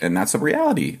doctorate. And that's a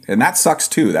reality. And that sucks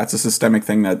too. That's a systemic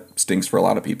thing that stinks for a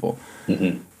lot of people.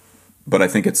 Mm-hmm. But I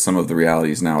think it's some of the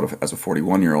realities now as a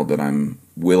 41-year-old that I'm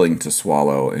willing to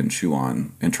swallow and chew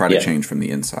on and try to change from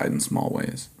the inside in small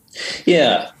ways.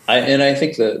 Yeah. I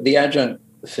think the adjunct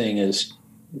thing is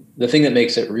the thing that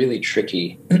makes it really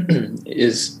tricky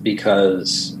is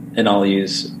because, and I'll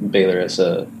use Baylor as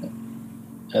an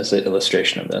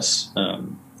illustration of this.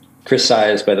 Chris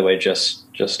Size, by the way,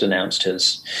 just announced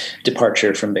his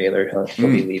departure from Baylor. He'll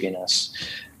be leaving us.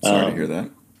 Sorry to hear that.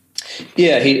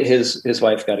 Yeah, his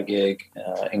wife got a gig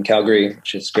in Calgary,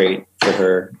 which is great for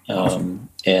her. Awesome.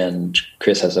 And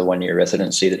Chris has a 1-year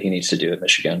residency that he needs to do at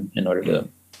Michigan in order to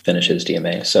finish his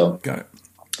DMA. So, got it.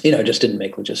 It just didn't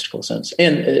make logistical sense.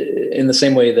 And in the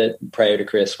same way that prior to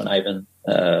Chris, when Ivan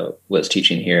was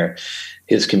teaching here,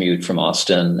 his commute from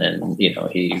Austin, and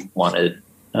he wanted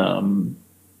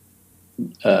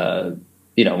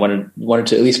wanted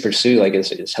to at least pursue like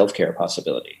his healthcare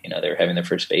possibility. They were having their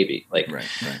first baby. Right.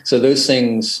 So those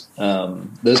things,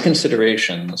 those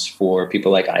considerations for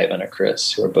people like Ivan or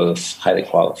Chris, who are both highly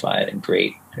qualified and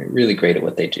great, really great at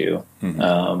what they do.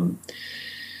 Mm-hmm.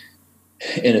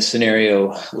 In a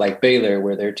scenario like Baylor,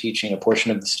 where they're teaching a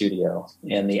portion of the studio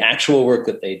and the actual work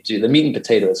that they do, the meat and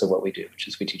potatoes of what we do, which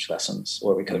is we teach lessons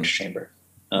or we coach chamber,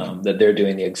 that they're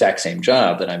doing the exact same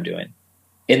job that I'm doing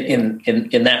in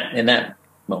that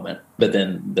moment, but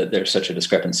then that there's such a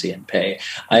discrepancy in pay.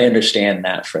 I understand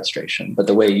that frustration, but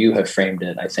the way you have framed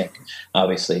it, I think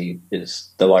obviously is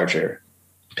the larger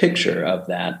picture of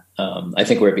that. I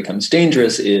think where it becomes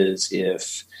dangerous is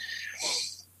if,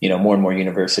 more and more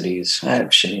universities, I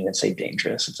shouldn't even say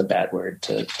dangerous. It's a bad word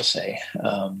to say.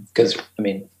 Because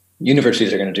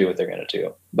universities are going to do what they're going to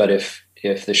do. But if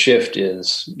the shift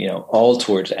is, all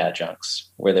towards adjuncts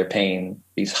where they're paying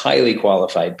these highly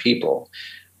qualified people,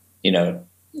 a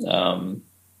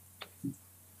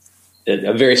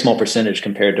very small percentage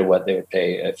compared to what they would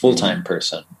pay a full-time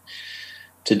person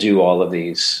to do all of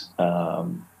these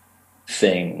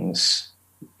things,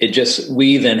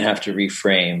 we then have to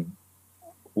reframe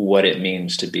what it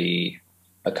means to be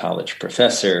a college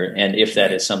professor, and if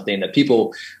that is something that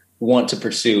people want to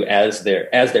pursue as their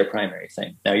primary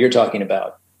thing. Now you're talking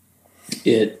about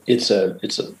it's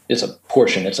a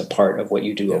portion, it's a part of what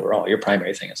you do overall. Your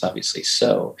primary thing is obviously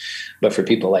so, but for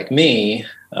people like me,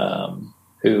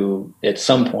 who at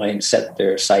some point set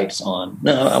their sights on,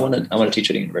 no, I want to teach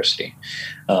at a university,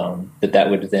 that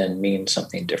would then mean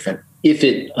something different if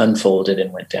it unfolded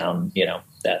and went down,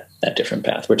 that different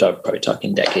path. We're probably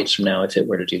talking decades from now if it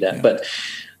were to do that. Yeah. But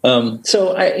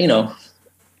so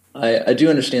I do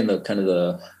understand the kind of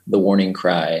the warning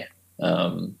cry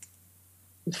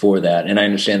for that, and I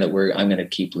understand that I'm going to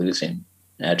keep losing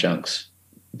adjuncts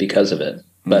because of it.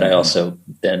 But I also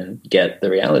then get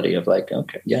the reality of like,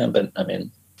 okay, yeah, but I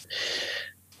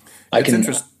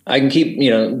I can keep,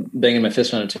 banging my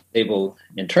fist on a table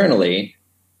internally,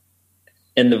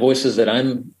 and the voices that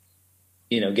I'm,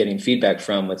 getting feedback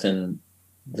from within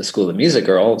the School of Music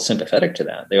are all sympathetic to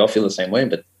that. They all feel the same way,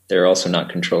 but they're also not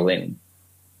controlling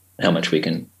how much we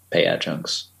can pay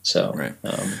adjuncts. So, right.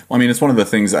 Well, I mean, it's one of the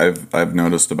things I've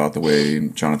noticed about the way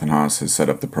Jonathan Haas has set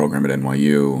up the program at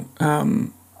NYU.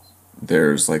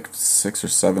 There's like 6 or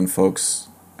 7 folks,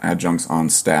 adjuncts on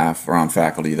staff or on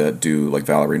faculty that do, like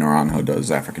Valerie Naranjo does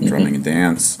African drumming and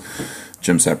dance.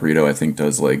 Jim Saporito, I think,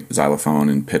 does like xylophone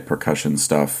and pit percussion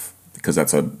stuff, because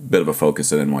that's a bit of a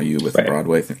focus at NYU with the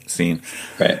Broadway scene.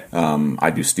 Right. I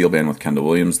do steel band with Kendall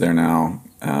Williams there now.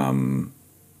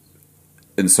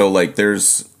 And so, like,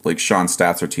 there's, like, Sean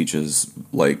Statzer teaches,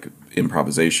 like,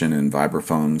 improvisation and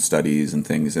vibraphone studies and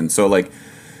things. And so, like,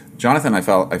 Jonathan, I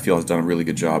feel has done a really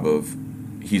good job of,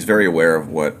 he's very aware of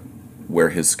where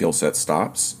his skill set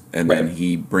stops. And then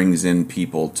he brings in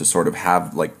people to sort of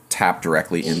have, like, tap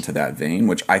directly into that vein,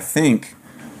 which I think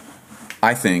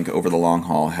over the long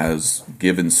haul has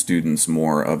given students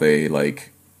more of a, like,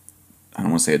 I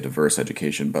don't want to say a diverse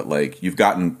education, but like you've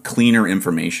gotten cleaner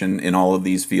information in all of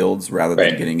these fields rather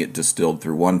than getting it distilled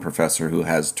through one professor who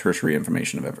has tertiary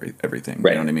information of everything.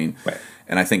 You know what I mean? Right.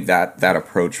 And I think that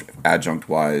approach, adjunct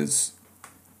wise,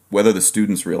 whether the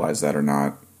students realize that or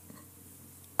not,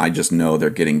 I just know they're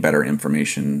getting better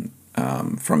information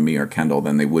from me or Kendall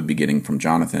than they would be getting from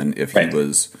Jonathan if he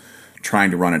was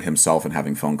trying to run it himself and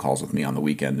having phone calls with me on the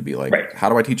weekend to be like, how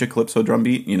do I teach a calypso drum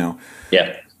beat?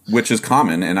 Yeah. Which is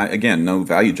common, and again, no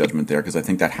value judgment there, because I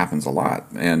think that happens a lot.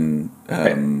 And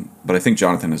but I think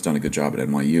Jonathan has done a good job at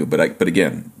NYU. But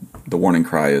again, the warning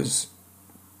cry is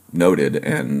noted,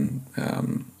 and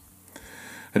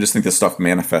I just think this stuff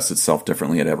manifests itself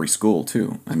differently at every school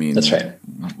too. I mean, that's right.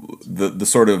 The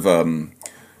sort of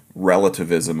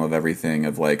relativism of everything,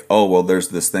 of like, oh well, there's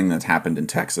this thing that's happened in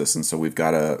Texas, and so we've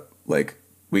got to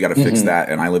fix that.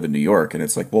 And I live in New York, and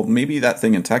it's like, well, maybe that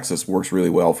thing in Texas works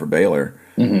really well for Baylor,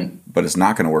 but it's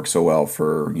not going to work so well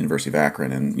for University of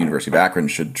Akron. And University of Akron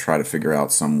should try to figure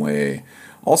out some way.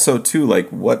 Also, too, like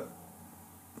what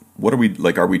are we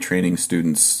like? Are we training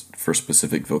students for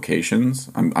specific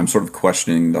vocations? I'm sort of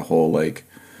questioning the whole like,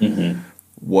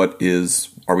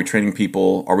 are we training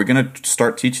people? Are we going to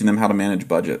start teaching them how to manage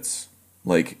budgets?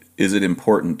 Like, is it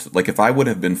important? Like, if I would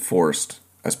have been forced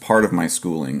as part of my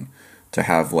schooling to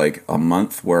have like a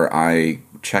month where I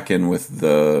check in with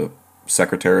the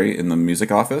secretary in the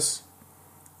music office,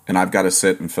 and I've got to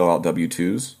sit and fill out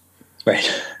W-2s.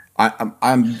 Right.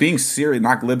 I'm being serious,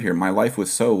 not glib here. My life with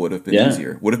So would have been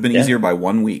easier. Would have been easier by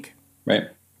 1 week.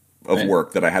 Of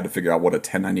work that I had to figure out what a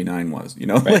 1099 was,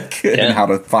 and how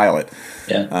to file it.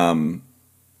 Yeah.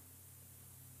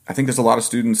 I think there's a lot of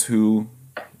students who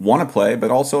want to play,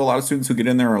 but also a lot of students who get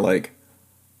in there are like,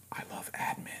 I love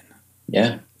admin.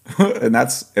 Yeah.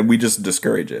 and we just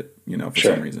discourage it, for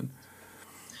some reason.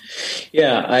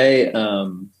 Yeah, I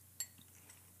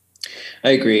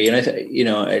agree,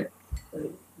 and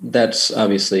that's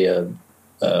obviously a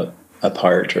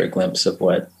part or a glimpse of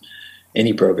what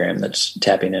any program that's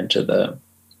tapping into the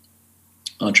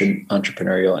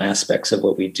entrepreneurial aspects of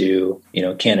what we do,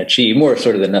 can achieve. More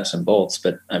sort of the nuts and bolts,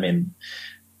 but I mean,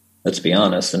 let's be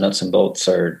honest, the nuts and bolts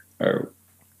are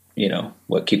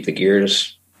what keep the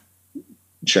gears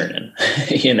churning.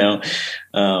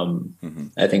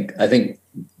 I think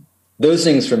those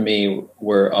things for me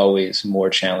were always more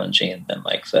challenging than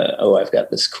like I've got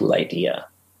this cool idea.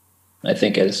 I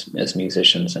think as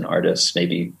musicians and artists,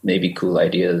 maybe cool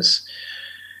ideas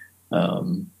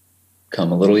come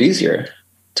a little easier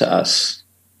to us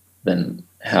than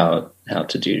how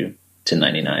to do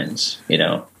 1099s.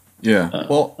 Yeah.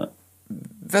 Well,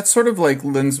 that sort of like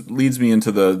leads me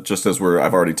into just as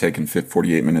I've already taken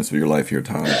 48 minutes of your life here,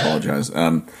 Todd. I apologize.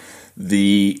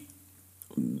 The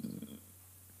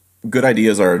good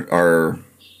ideas are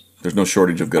there's no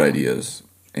shortage of good ideas,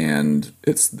 and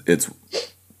it's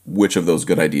which of those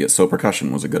good ideas. So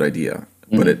percussion was a good idea,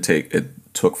 but it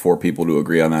took 4 people to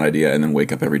agree on that idea and then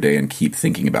wake up every day and keep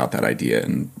thinking about that idea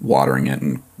and watering it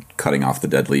and cutting off the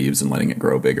dead leaves and letting it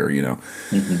grow bigger.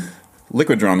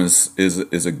 Liquid drum is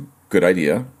a good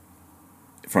idea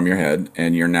from your head,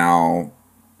 and you're now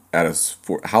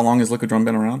how long has liquid drum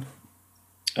been around?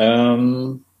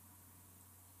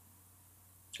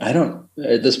 I don't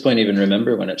at this point even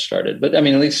remember when it started, but I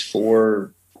mean, at least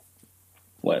 4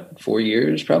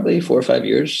 years, probably 4 or 5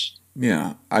 years.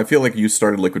 Yeah. I feel like you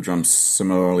started liquid drum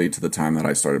similarly to the time that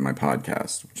I started my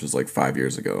podcast, which was like 5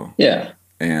 years ago. Yeah.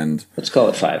 And let's call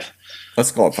it 5.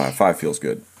 Let's call it 5. 5 feels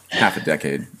good. Half a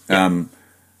decade. Yeah.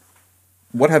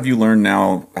 what have you learned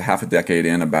now, a half a decade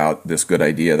in, about this good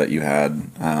idea that you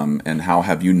had, and how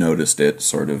have you noticed it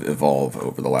sort of evolve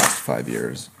over the last 5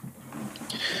 years?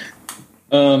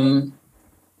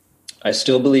 I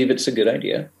still believe it's a good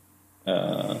idea,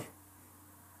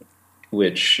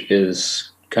 which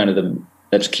is kind of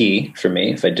that's key for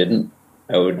me. If I didn't,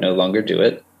 I would no longer do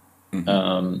it.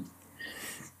 Mm-hmm.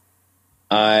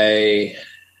 I,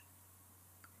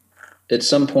 at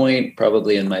some point,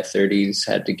 probably in my 30s,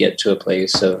 had to get to a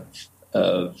place of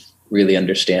really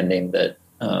understanding that,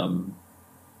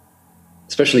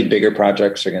 especially bigger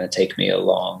projects are going to take me a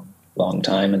long, long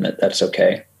time, and that's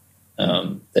okay.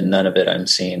 That none of it I'm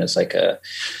seeing as like an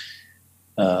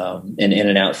in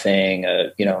and out thing,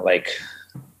 like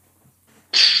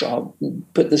I'll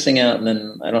put this thing out and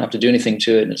then I don't have to do anything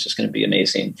to it, and it's just going to be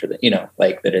amazing for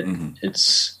like that.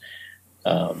 It's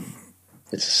a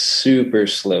super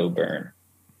slow burn.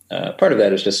 Part of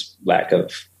that is just lack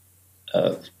of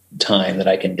time that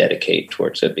I can dedicate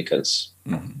towards it because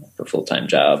I have a full-time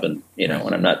job, and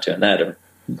when I'm not doing that, I'm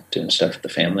doing stuff with the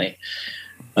family.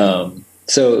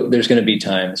 So there's going to be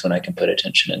times when I can put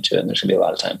attention into it, and there's going to be a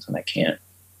lot of times when I can't.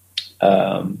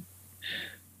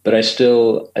 But I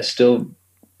still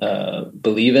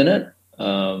believe in it.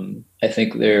 I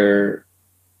think there's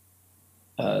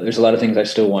a lot of things I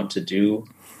still want to do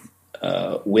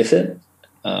with it.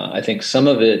 I think some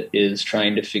of it is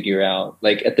trying to figure out,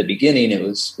 like at the beginning, it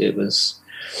was just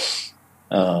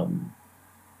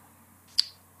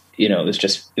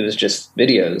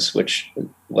videos, which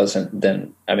wasn't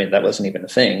then. I mean, that wasn't even a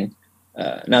thing.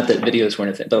 Not that videos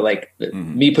weren't a thing, but like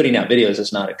me putting out videos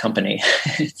is not a company.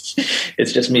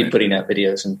 it's just me putting out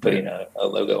videos and putting a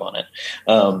logo on it.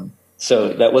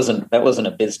 So that wasn't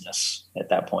a business at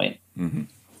that point. Mm-hmm.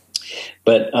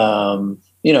 But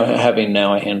having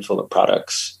now a handful of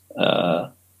products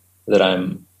that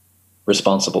I'm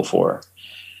responsible for.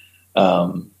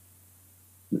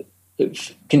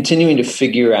 Continuing to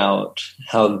figure out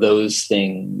how those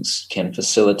things can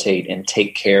facilitate and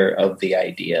take care of the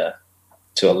idea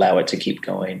to allow it to keep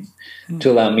going,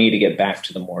 to allow me to get back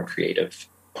to the more creative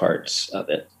parts of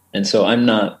it. And so I'm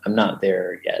not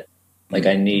there yet. Like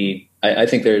I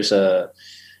think there's I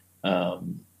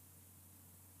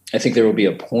think there will be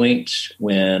a point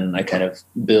when I kind of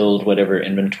build whatever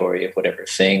inventory of whatever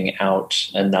thing out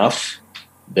enough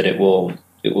that it will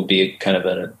be kind of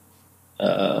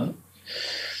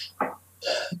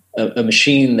a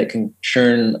machine that can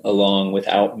churn along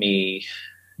without me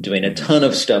doing a ton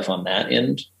of stuff on that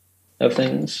end of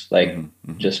things, like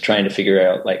just trying to figure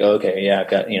out, like, okay, yeah, I've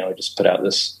got, I just put out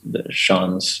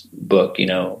Sean's book,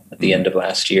 at the end of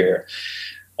last year,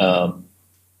 trying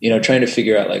to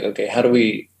figure out, like, okay, how do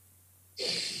we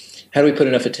put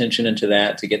enough attention into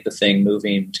that to get the thing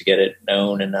moving, to get it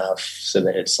known enough so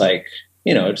that it's like,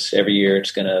 it's every year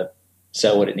it's going to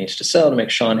sell what it needs to sell to make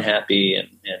Sean happy and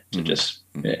to just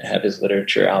have his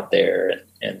literature out there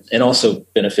and also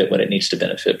benefit what it needs to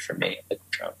benefit for me, like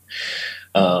Trump.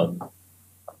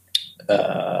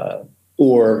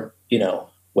 Or,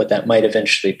 what that might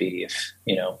eventually be if,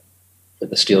 for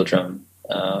the steel drum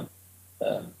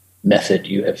method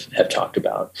you have talked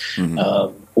about,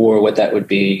 or what that would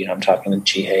be. I'm talking with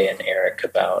Jihei and Eric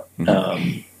about,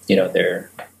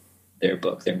 their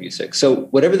book, their music. So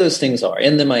whatever those things are,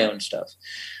 and then my own stuff.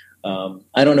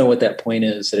 I don't know what that point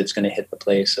is that it's going to hit the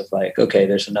place of like, okay,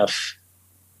 there's enough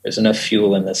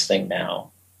fuel in this thing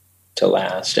now to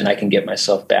last. And I can get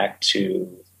myself back to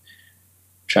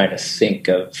trying to think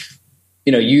of,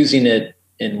 using it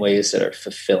in ways that are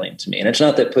fulfilling to me. And it's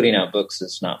not that putting out books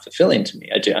is not fulfilling to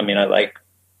me. I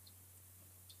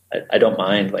don't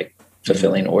mind like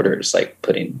fulfilling orders, like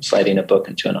sliding a book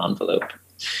into an envelope,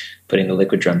 putting the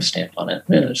Liquid Drum stamp on it.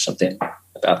 There's something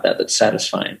about that that's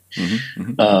satisfying.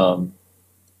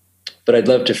 But I'd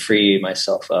love to free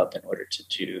myself up in order to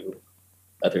do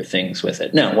other things with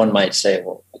it. Now, one might say,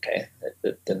 well, okay,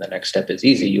 then the next step is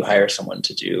easy. You hire someone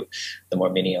to do the more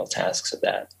menial tasks of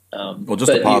that. Well,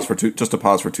 just to pause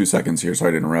for 2 seconds here.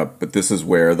 Sorry to interrupt, but this is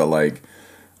where the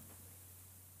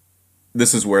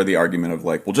argument of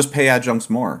like, well, just pay adjuncts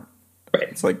more. Right.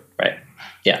 It's like, right.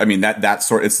 Yeah. I mean,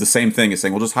 it's the same thing as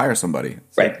saying, well, just hire somebody.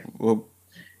 It's right. Like, well,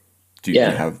 do you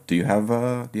have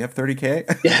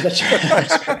 30K? Yeah, that's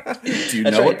right. Do you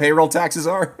know what payroll taxes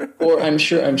are? Or I'm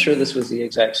sure this was the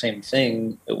exact same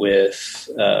thing with,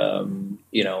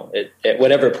 at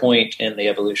whatever point in the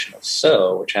evolution of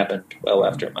which happened well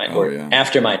after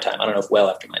after my time. I don't know if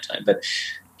well after my time, but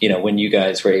when you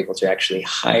guys were able to actually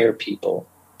hire people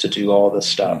to do all the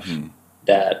stuff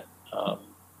that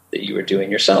you were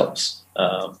doing yourselves,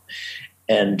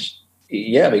 and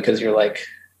because you're like,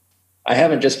 I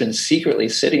haven't just been secretly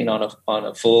sitting on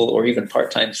a full or even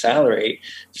part-time salary.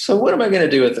 So what am I going to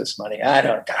do with this money? I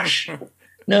don't, gosh,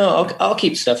 no, I'll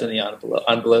keep stuff in the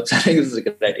envelopes. I think this is a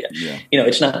good idea. Yeah.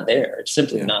 It's not there. It's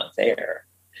simply not there.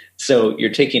 So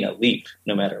you're taking a leap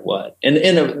no matter what. And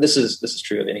this is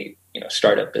true of any,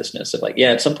 startup business of like,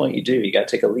 yeah, at some point you got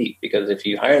to take a leap, because if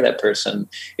you hire that person,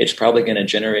 it's probably going to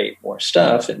generate more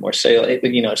stuff and more sale.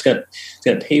 It's going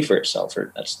to pay for itself,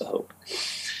 or that's the hope.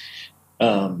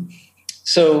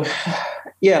 So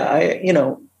yeah,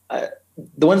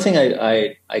 the one thing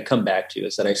I come back to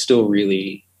is that I still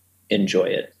really enjoy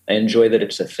it. I enjoy that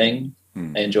it's a thing.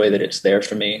 I enjoy that it's there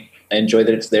for me. I enjoy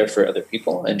that it's there for other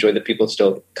people. I enjoy that people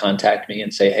still contact me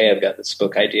and say, hey, I've got this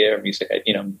book idea or music,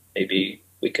 maybe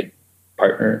we could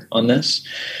partner on this.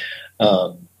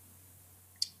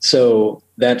 So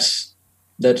that's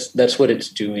what it's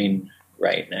doing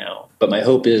right now. But my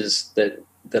hope is that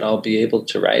I'll be able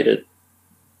to write it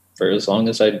for as long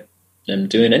as I am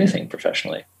doing anything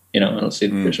professionally. I don't see,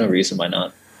 there's no reason why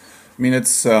not. I mean,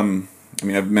 it's,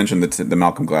 I've mentioned the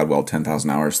Malcolm Gladwell 10,000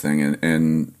 hours thing,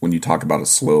 and when you talk about a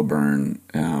slow burn,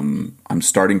 I'm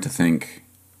starting to think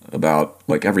about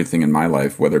like everything in my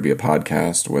life, whether it be a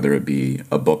podcast, whether it be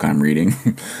a book I'm reading,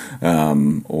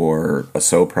 or a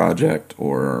SEW project,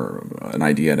 or an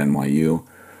idea at NYU.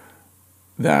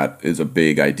 That is a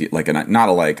big idea, like, not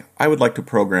a like, I would like to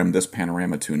program this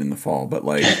panorama tune in the fall, but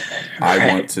like, right. I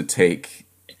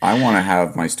want to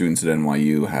have my students at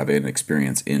NYU have an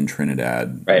experience in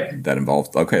Trinidad that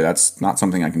involves, okay, that's not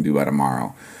something I can do by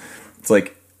tomorrow. It's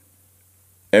like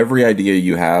every idea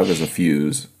you have is a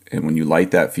fuse, and when you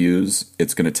light that fuse,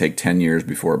 it's going to take 10 years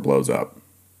before it blows up.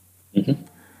 Mm-hmm.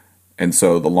 And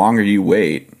so the longer you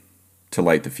wait to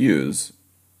light the fuse,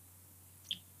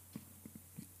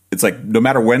 it's like no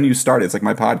matter when you start, it's like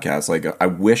my podcast. Like I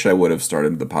wish I would have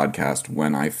started the podcast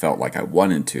when I felt like I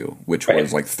wanted to, which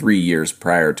was like 3 years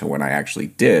prior to when I actually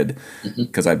did,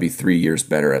 because I'd be 3 years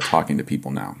better at talking to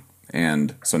people now.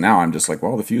 And so now I'm just like,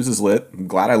 well, the fuse is lit. I'm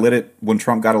glad I lit it when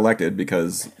Trump got elected,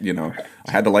 because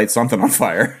I had to light something on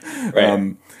fire.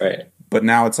 Right. But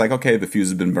now it's like, okay, the fuse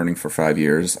has been burning for 5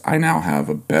 years. I now have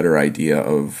a better idea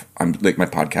of. I'm like, my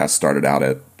podcast started out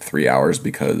at 3 hours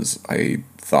because I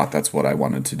thought that's what I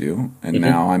wanted to do, and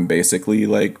now I'm basically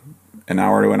like an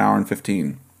hour to an hour and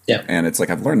 15. Yeah, and it's like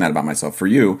I've learned that about myself. For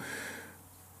you,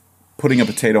 putting a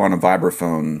potato on a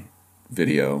vibraphone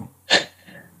video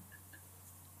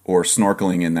or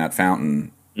snorkeling in that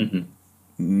fountain,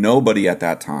 nobody at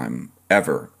that time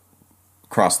ever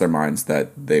crossed their minds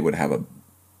that they would have a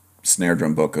snare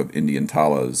drum book of Indian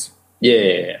talas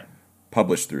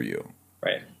published through you.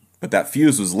 Right. But that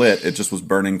fuse was lit. It just was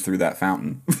burning through that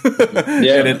fountain.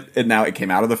 And now it came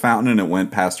out of the fountain and it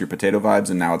went past your potato vibes,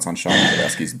 and now it's on Sean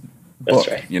Madevsky's book. That's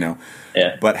right.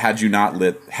 Yeah. But had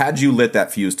you lit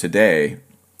that fuse today,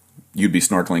 you'd be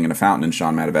snorkeling in a fountain, and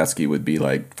Sean Madevsky would be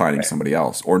like finding somebody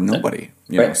else or nobody.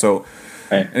 You know. So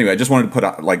anyway, I just wanted to put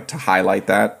out, to highlight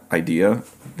that idea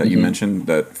that you mentioned,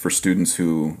 that for students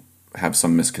who have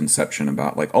some misconception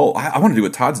about like, oh, I want to do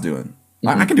what Todd's doing.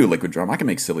 I can do a liquid drum. I can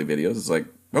make silly videos. It's like,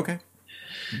 okay,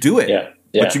 do it. Yeah.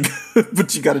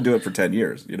 But you got to do it for 10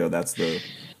 years. That's the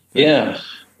thing. Yeah.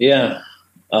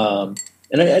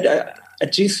 And I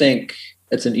do think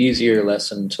it's an easier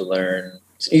lesson to learn.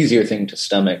 It's an easier thing to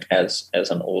stomach as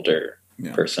an older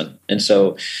person. And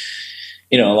so,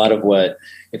 a lot of what,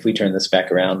 if we turn this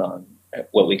back around on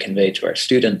what we convey to our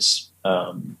students,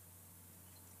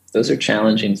 those are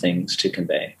challenging things to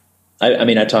convey.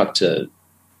 I talk to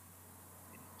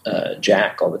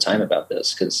Jack all the time about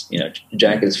this, because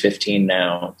Jack is 15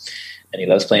 now, and he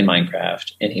loves playing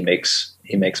Minecraft, and he makes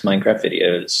Minecraft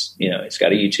videos. He's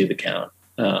got a YouTube account,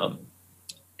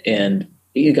 and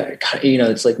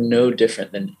it's like no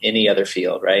different than any other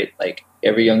field, right? Like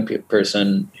every young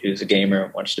person who's a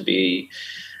gamer wants to be,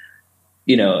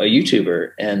 a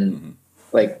YouTuber, and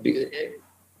there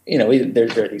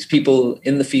are these people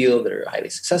in the field that are highly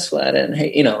successful at it, and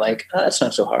hey, it's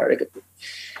not so hard.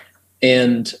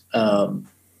 And I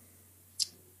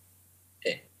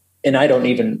don't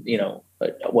even,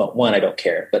 one, I don't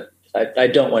care, but I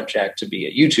don't want Jack to be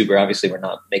a YouTuber. Obviously, we're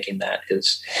not making that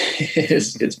his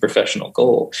professional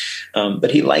goal. But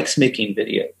he likes making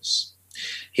videos.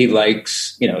 He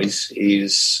likes,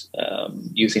 he's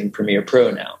using Premiere Pro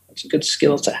now. It's a good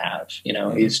skill to have.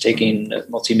 He's taking a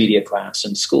multimedia class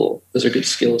in school. Those are good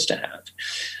skills to have.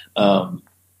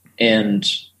 And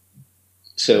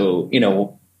so,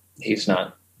 he's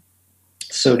not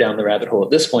so down the rabbit hole at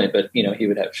this point, but, he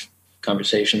would have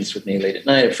conversations with me late at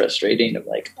night, frustrating, of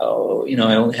like, oh,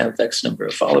 I only have X number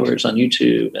of followers on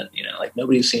YouTube, and,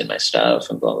 nobody's seeing my stuff,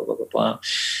 and blah, blah, blah, blah, blah.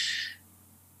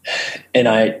 And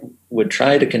I would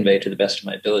try to convey to the best of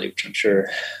my ability, which I'm sure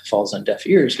falls on deaf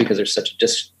ears because there's such a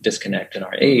disconnect in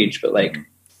our age. But like,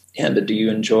 yeah, but do you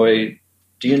enjoy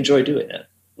doing it?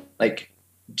 Like,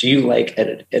 do you like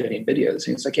editing videos?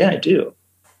 And it's like, yeah, I do.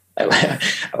 I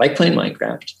like playing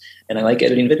Minecraft and I like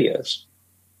editing videos.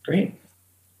 Great.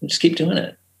 Just keep doing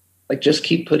it. Like, just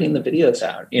keep putting the videos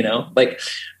out, like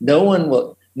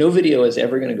no video is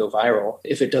ever going to go viral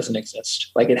if it doesn't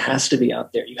exist. Like, it has to be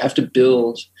out there. You have to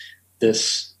build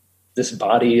this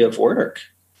body of work,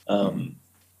 and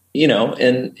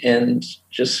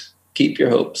just keep your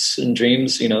hopes and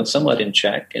dreams, somewhat in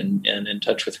check and in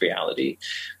touch with reality.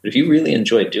 But if you really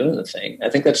enjoy doing the thing, I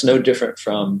think that's no different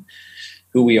from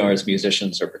who we are as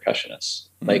musicians or percussionists.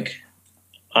 Mm-hmm. Like,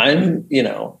 I'm,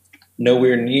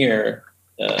 nowhere near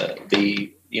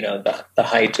the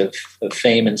height of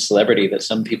fame and celebrity that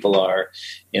some people are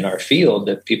in our field,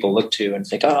 that people look to and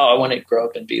think, oh, I want to grow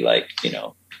up and be like,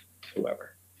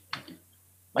 whoever,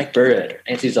 Mike Bird or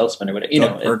Nancy Zaltzman or whatever,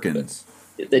 Doug Perkins.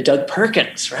 The Doug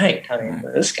Perkins, right? I mean,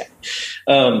 this guy.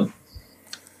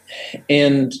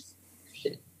 And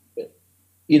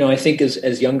I think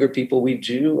as younger people, we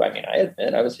do. I mean, I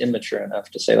admit I was immature enough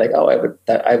to say like, oh, I would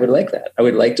like that. I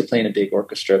would like to play in a big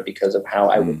orchestra because of how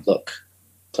I would look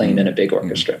playing in a big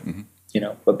orchestra. Mm-hmm.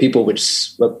 What people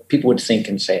would think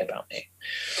and say about me.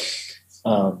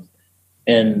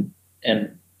 And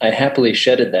I happily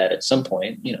shedded that at some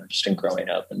point, just in growing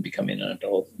up and becoming an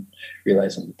adult and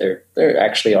realizing that there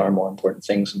actually are more important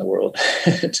things in the world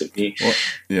to me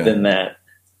than that.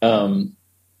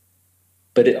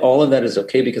 But all of that is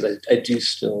okay because I do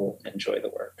still enjoy the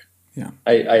work. Yeah.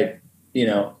 I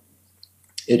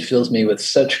it fills me with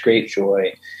such great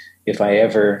joy if I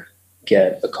ever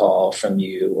get a call from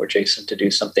you or Jason to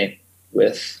do something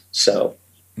with. So,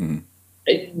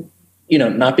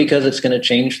 not because it's going to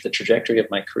change the trajectory of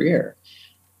my career,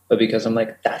 but because I'm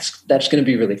like, that's going to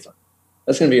be really fun.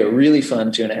 That's going to be a really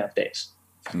fun 2.5 days.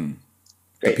 Great.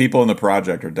 The people in the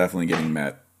project are definitely getting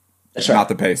met. That's right. Not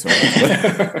the pace.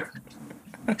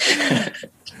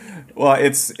 Well,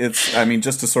 it's. I mean,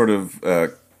 just to sort of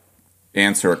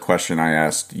answer a question I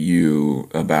asked you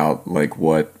about, like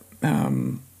what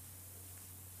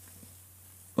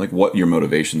your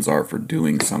motivations are for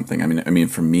doing something. I mean,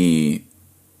 for me,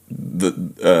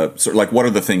 the sort of like, what are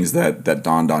the things that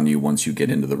dawned on you once you get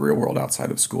into the real world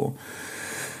outside of school?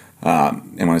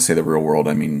 And when I say the real world,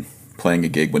 I mean playing a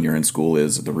gig when you're in school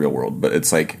is the real world, but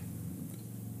it's like.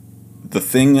 The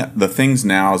things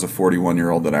now as a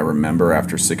 41-year-old that I remember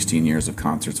after 16 years of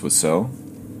concerts with So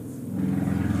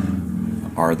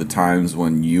are the times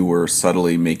when you were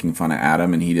subtly making fun of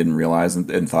Adam and he didn't realize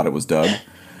and thought it was Doug.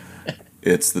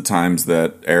 It's the times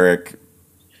that Eric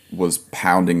was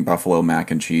pounding buffalo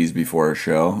mac and cheese before a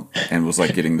show and was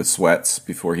like getting the sweats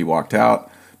before he walked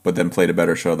out, but then played a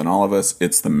better show than all of us.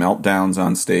 It's the meltdowns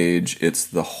on stage. It's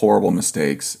the horrible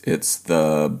mistakes. It's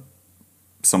the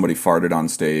somebody farted on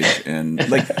stage and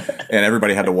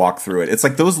everybody had to walk through it. It's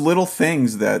like those little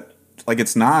things that like,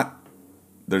 it's not,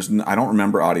 I don't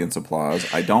remember audience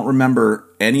applause. I don't remember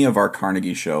any of our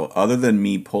Carnegie show other than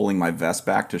me pulling my vest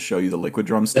back to show you the liquid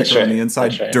drum sticker on the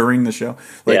inside during the show.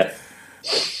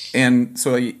 And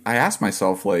so I asked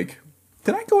myself, like,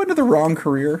 did I go into the wrong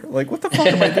career? Like, what the fuck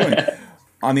am I doing?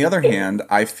 On the other hand,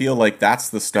 I feel like that's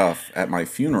the stuff at my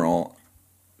funeral.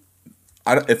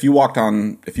 If you walked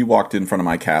in front of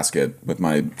my casket with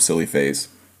my silly face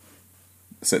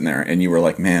sitting there, and you were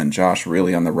like, "Man, Josh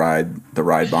really on the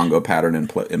ride bongo pattern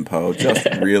in Poe just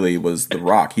really was the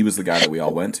rock. He was the guy that we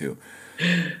all went to."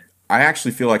 I actually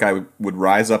feel like I would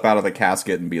rise up out of the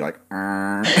casket and be like,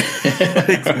 I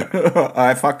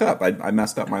fucked up. I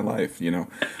messed up my life.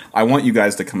 I want you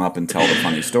guys to come up and tell the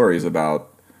funny stories about.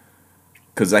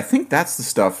 Because I think that's the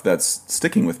stuff that's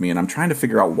sticking with me, and I'm trying to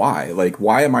figure out why. Like,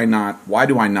 why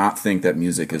do I not think that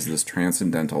music is this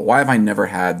transcendental? Why have I never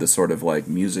had the sort of like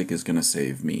music is going to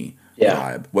save me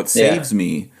vibe? What saves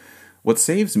me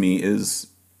is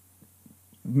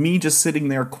me just sitting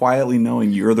there quietly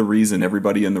knowing you're the reason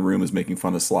everybody in the room is making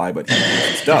fun of Sly, but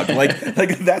it's Doug. like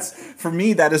that's for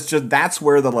me. That's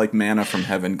where the like manna from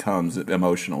heaven comes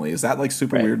emotionally. Is that like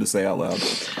super weird to say out loud?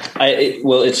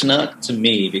 Well, it's not to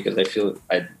me because I feel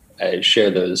I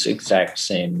share those exact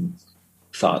same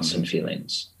thoughts and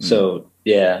feelings. So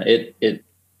yeah,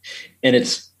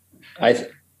 I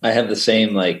have the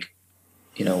same like,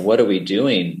 what are we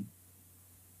doing?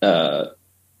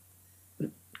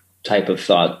 Type of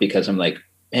thought, because I'm like,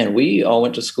 man, we all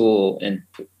went to school and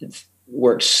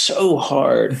worked so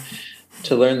hard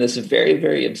to learn this very,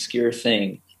 very obscure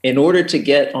thing in order to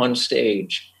get on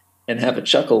stage and have a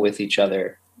chuckle with each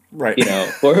other right?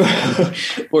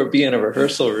 Or be in a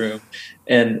rehearsal room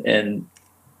and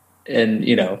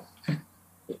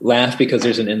laugh because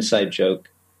there's an inside joke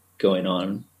going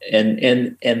on,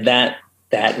 and that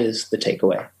is the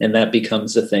takeaway, and that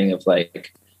becomes the thing of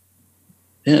like,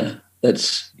 yeah,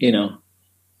 that's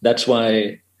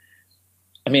why.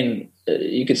 I mean,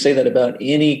 you could say that about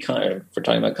any kind. If we're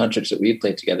talking about concerts that we've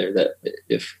played together, that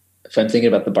if I'm thinking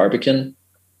about the Barbican,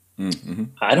 mm-hmm.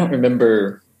 I don't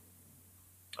remember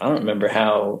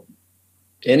how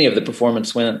any of the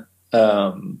performance went.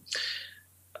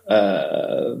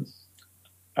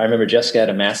 I remember Jessica had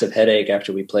a massive headache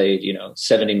after we played,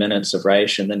 70 minutes of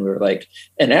Reich. And then we were like,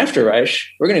 and after Reich,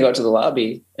 we're going to go out to the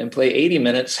lobby and play 80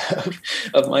 minutes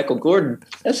of Michael Gordon.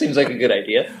 That seems like a good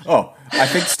idea. Oh, I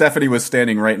think Stephanie was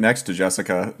standing right next to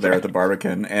Jessica there at the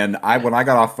Barbican. And when I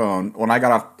got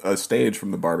off stage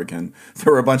from the Barbican,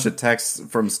 there were a bunch of texts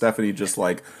from Stephanie just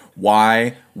like,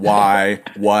 why,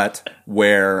 what,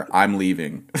 where, I'm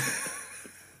leaving.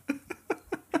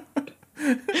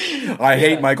 I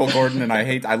hate Michael Gordon, and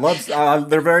I love.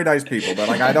 They're very nice people, but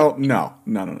like I don't. No.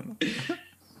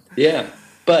 Yeah,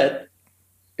 but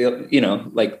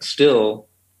still,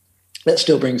 that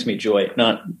still brings me joy.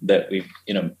 Not that we've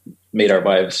made our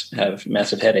wives have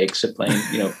massive headaches at playing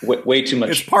way too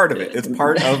much. It's part of it. It's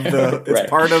part of the. It's right.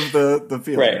 Part of the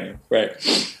feeling.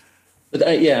 Right. But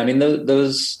I mean,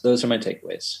 those are my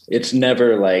takeaways. It's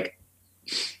never like,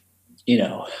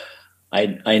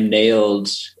 I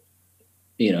nailed.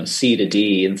 C to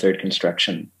D in third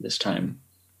construction this time.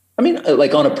 I mean,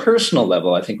 like on a personal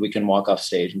level, I think we can walk off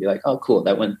stage and be like, oh, cool.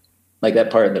 That went like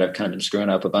that part that I've kind of been screwing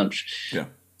up a bunch. Yeah.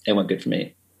 It went good for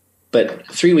me. But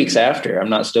 3 weeks after, I'm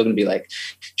not still going to be like,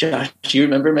 Josh, do you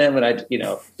remember, man, when I,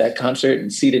 that concert in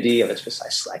C to D, I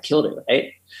killed it,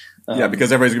 right? Yeah,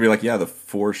 because everybody's gonna be like, yeah, the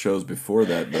 4 shows before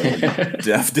that, though,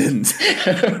 Jeff didn't.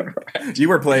 Right. You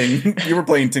were playing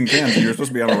tin cans, and you were supposed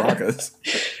to be on maracas.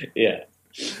 Yeah.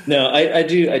 No, I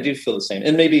do feel the same,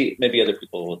 and maybe other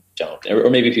people don't, or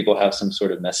maybe people have some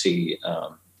sort of messy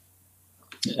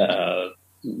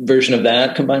version of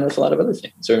that combined with a lot of other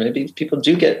things, or maybe people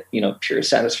do get pure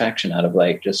satisfaction out of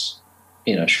like just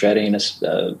shredding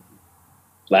a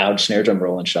loud snare drum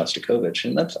roll in Shostakovich,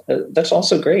 and that's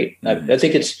also great. Mm-hmm. I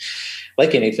think it's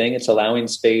like anything; it's allowing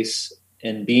space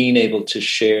and being able to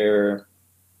share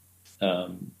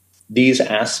these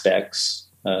aspects.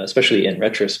 Especially in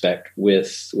retrospect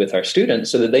with our students,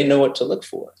 so that they know what to look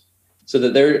for, so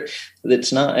that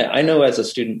it's not, I know as a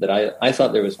student that I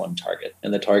thought there was one target,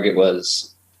 and the target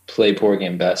was play Porgy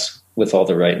and Bess with all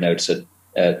the right notes at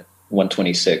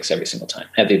 126 every single time,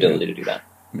 have the ability to do that.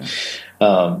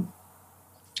 Yeah.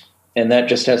 And that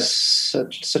just has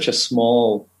such a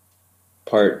small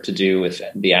part to do with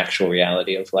the actual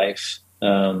reality of life.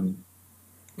 Well,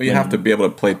 you have to be able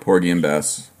to play Porgy and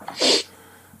Bess.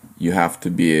 You have to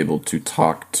be able to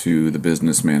talk to the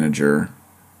business manager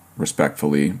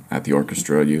respectfully at the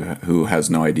orchestra, who has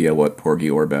no idea what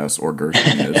Porgy or Bess or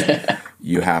Gershwin is.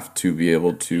 You have to be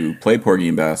able to play Porgy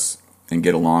and Bess and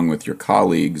get along with your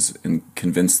colleagues and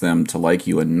convince them to like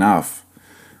you enough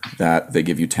that they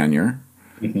give you tenure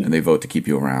and they vote to keep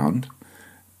you around.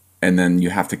 And then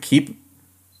you have to keep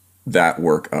that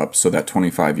work up so that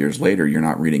 25 years later you're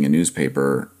not reading a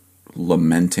newspaper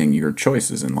lamenting your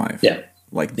choices in life. Yeah.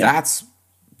 That's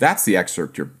the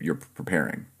excerpt you're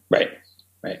preparing. Right.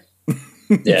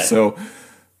 Yeah. So,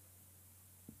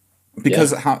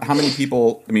 because how many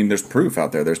people? I mean, there's proof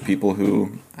out there. There's people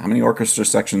who. How many orchestra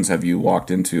sections have you walked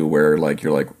into where like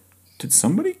you're like, did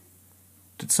somebody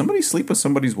sleep with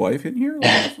somebody's wife in here?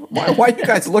 Like, why are you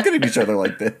guys looking at each other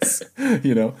like this?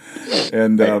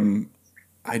 And right.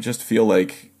 I just feel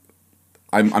like.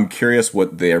 I'm curious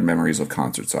what their memories of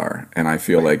concerts are, and I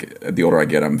feel like the older I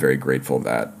get, I'm very grateful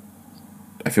that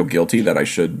I feel guilty that I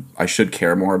should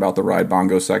care more about the ride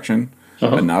bongo section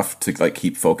enough to like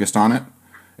keep focused on it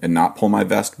and not pull my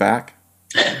vest back.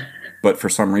 But for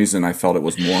some reason, I felt it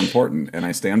was more important, and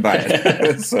I stand by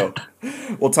it. So,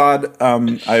 well, Todd,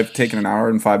 I've taken an hour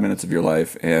and 5 minutes of your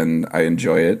life, and I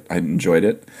enjoy it. I enjoyed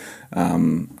it.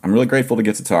 I'm really grateful to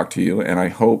get to talk to you, and I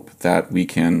hope that we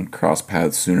can cross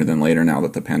paths sooner than later now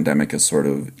that the pandemic is sort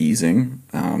of easing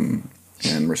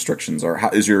and restrictions are.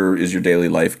 Is your daily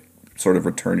life sort of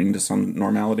returning to some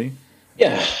normality?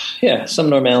 Yeah,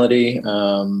 some normality.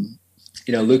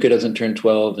 Luca doesn't turn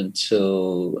 12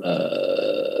 until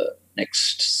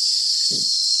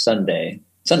next Sunday.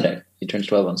 He turns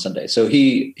 12 on Sunday. So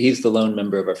he's the lone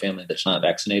member of our family that's not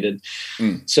vaccinated.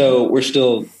 So we're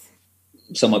still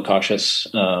somewhat cautious.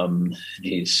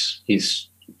 He's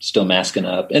still masking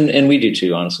up, and we do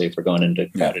too. Honestly, if we're going into a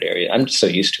crowded area, I'm just so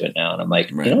used to it now, and I'm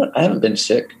like, you know what? I haven't been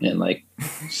sick in like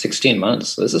 16 months.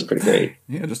 So this is pretty great.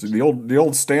 Yeah, just the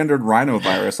old standard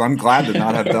rhinovirus. I'm glad to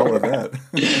not have dealt with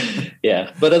that.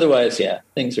 Yeah, but otherwise,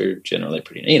 things are generally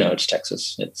pretty. It's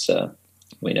Texas. It's the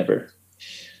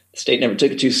state never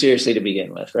took it too seriously to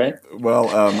begin with, right? Well,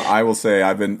 I will say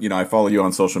I've been, I follow you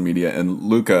on social media, and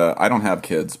Luca, I don't have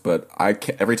kids, but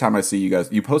every time I see you guys,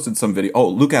 you posted some video. Oh,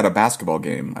 Luca at a basketball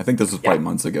game. I think this was probably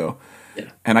months ago.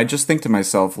 Yeah. And I just think to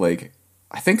myself, like,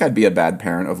 I think I'd be a bad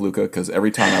parent of Luca, because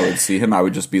every time I would see him, I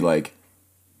would just be like,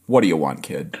 what do you want,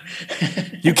 kid?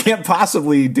 You can't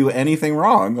possibly do anything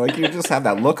wrong. Like, you just have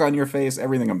that look on your face,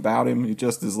 everything about him. He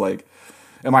just is like,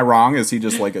 am I wrong? Is he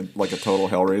just like a total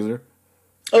hellraiser?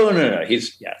 Oh no,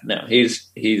 he's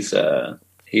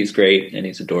great, and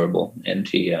he's adorable, and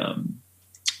he I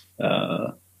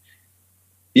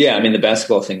mean, the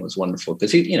basketball thing was wonderful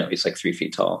because he's like 3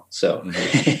 feet tall. So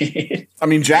I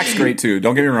mean, Jack's great too.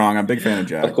 Don't get me wrong, I'm a big fan of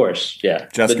Jack. Of course, yeah.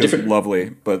 Jessica's lovely,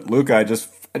 but Luca, I just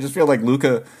feel like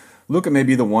Luca may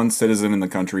be the one citizen in the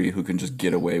country who can just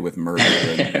get away with murder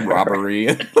and robbery.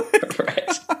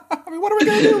 Right. I mean, what are we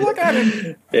going to do? Look at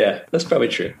him. Yeah, that's probably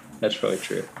true.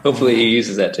 Hopefully he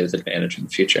uses that to his advantage in the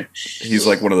future. He's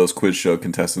like one of those quiz show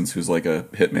contestants who's like a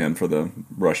hitman for the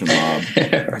Russian mob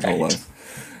his whole life.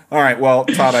 All right, well,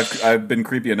 Todd, I've been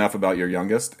creepy enough about your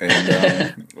youngest,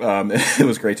 and it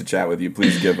was great to chat with you.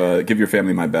 Please give your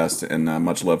family my best, and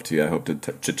much love to you. I hope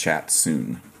to chat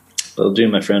soon. Will do,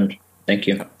 my friend. Thank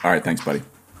you. All right, thanks, buddy.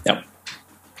 Yep.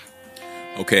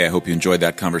 Okay, I hope you enjoyed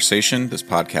that conversation. This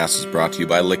podcast is brought to you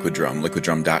by Liquid Drum,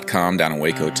 liquiddrum.com down in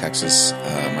Waco, Texas.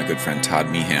 My good friend Todd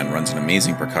Meehan runs an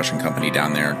amazing percussion company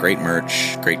down there. Great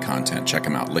merch, great content. Check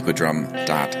him out,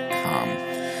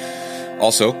 liquiddrum.com.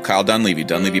 Also, Kyle Dunleavy,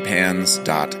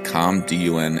 dunleavypans.com,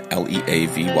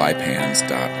 DUNLEAVY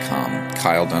pans.com.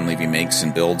 Kyle Dunleavy makes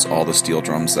and builds all the steel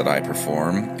drums that I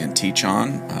perform and teach on,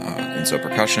 in So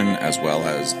Percussion, as well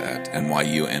as at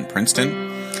NYU and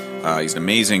Princeton. He's an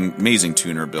amazing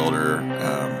tuner, builder,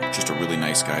 just a really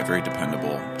nice guy, very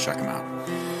dependable. Check him out.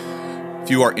 If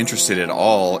you are interested at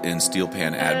all in steel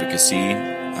pan advocacy,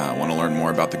 want to learn more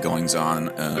about the goings-on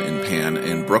in pan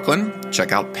in Brooklyn,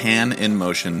 check out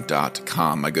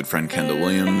paninmotion.com. My good friend Kendall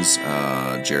Williams,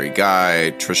 Jerry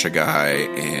Guy, Trisha Guy,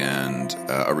 and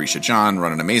Arisha John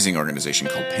run an amazing organization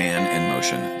called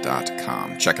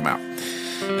paninmotion.com. Check them out.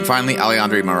 And finally,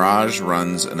 Alejandre Mirage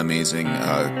runs an amazing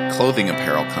clothing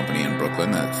apparel company in Brooklyn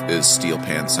that is steel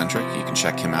pan centric. You can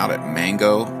check him out at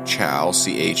mangochow, CHOW,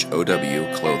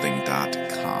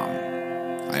 clothing.com.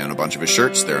 I own a bunch of his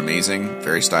shirts. They're amazing,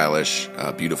 very stylish,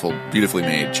 beautifully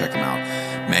made. Check them out.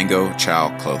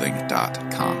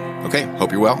 mangochowclothing.com. Okay,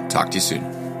 hope you're well. Talk to you soon.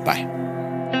 Bye.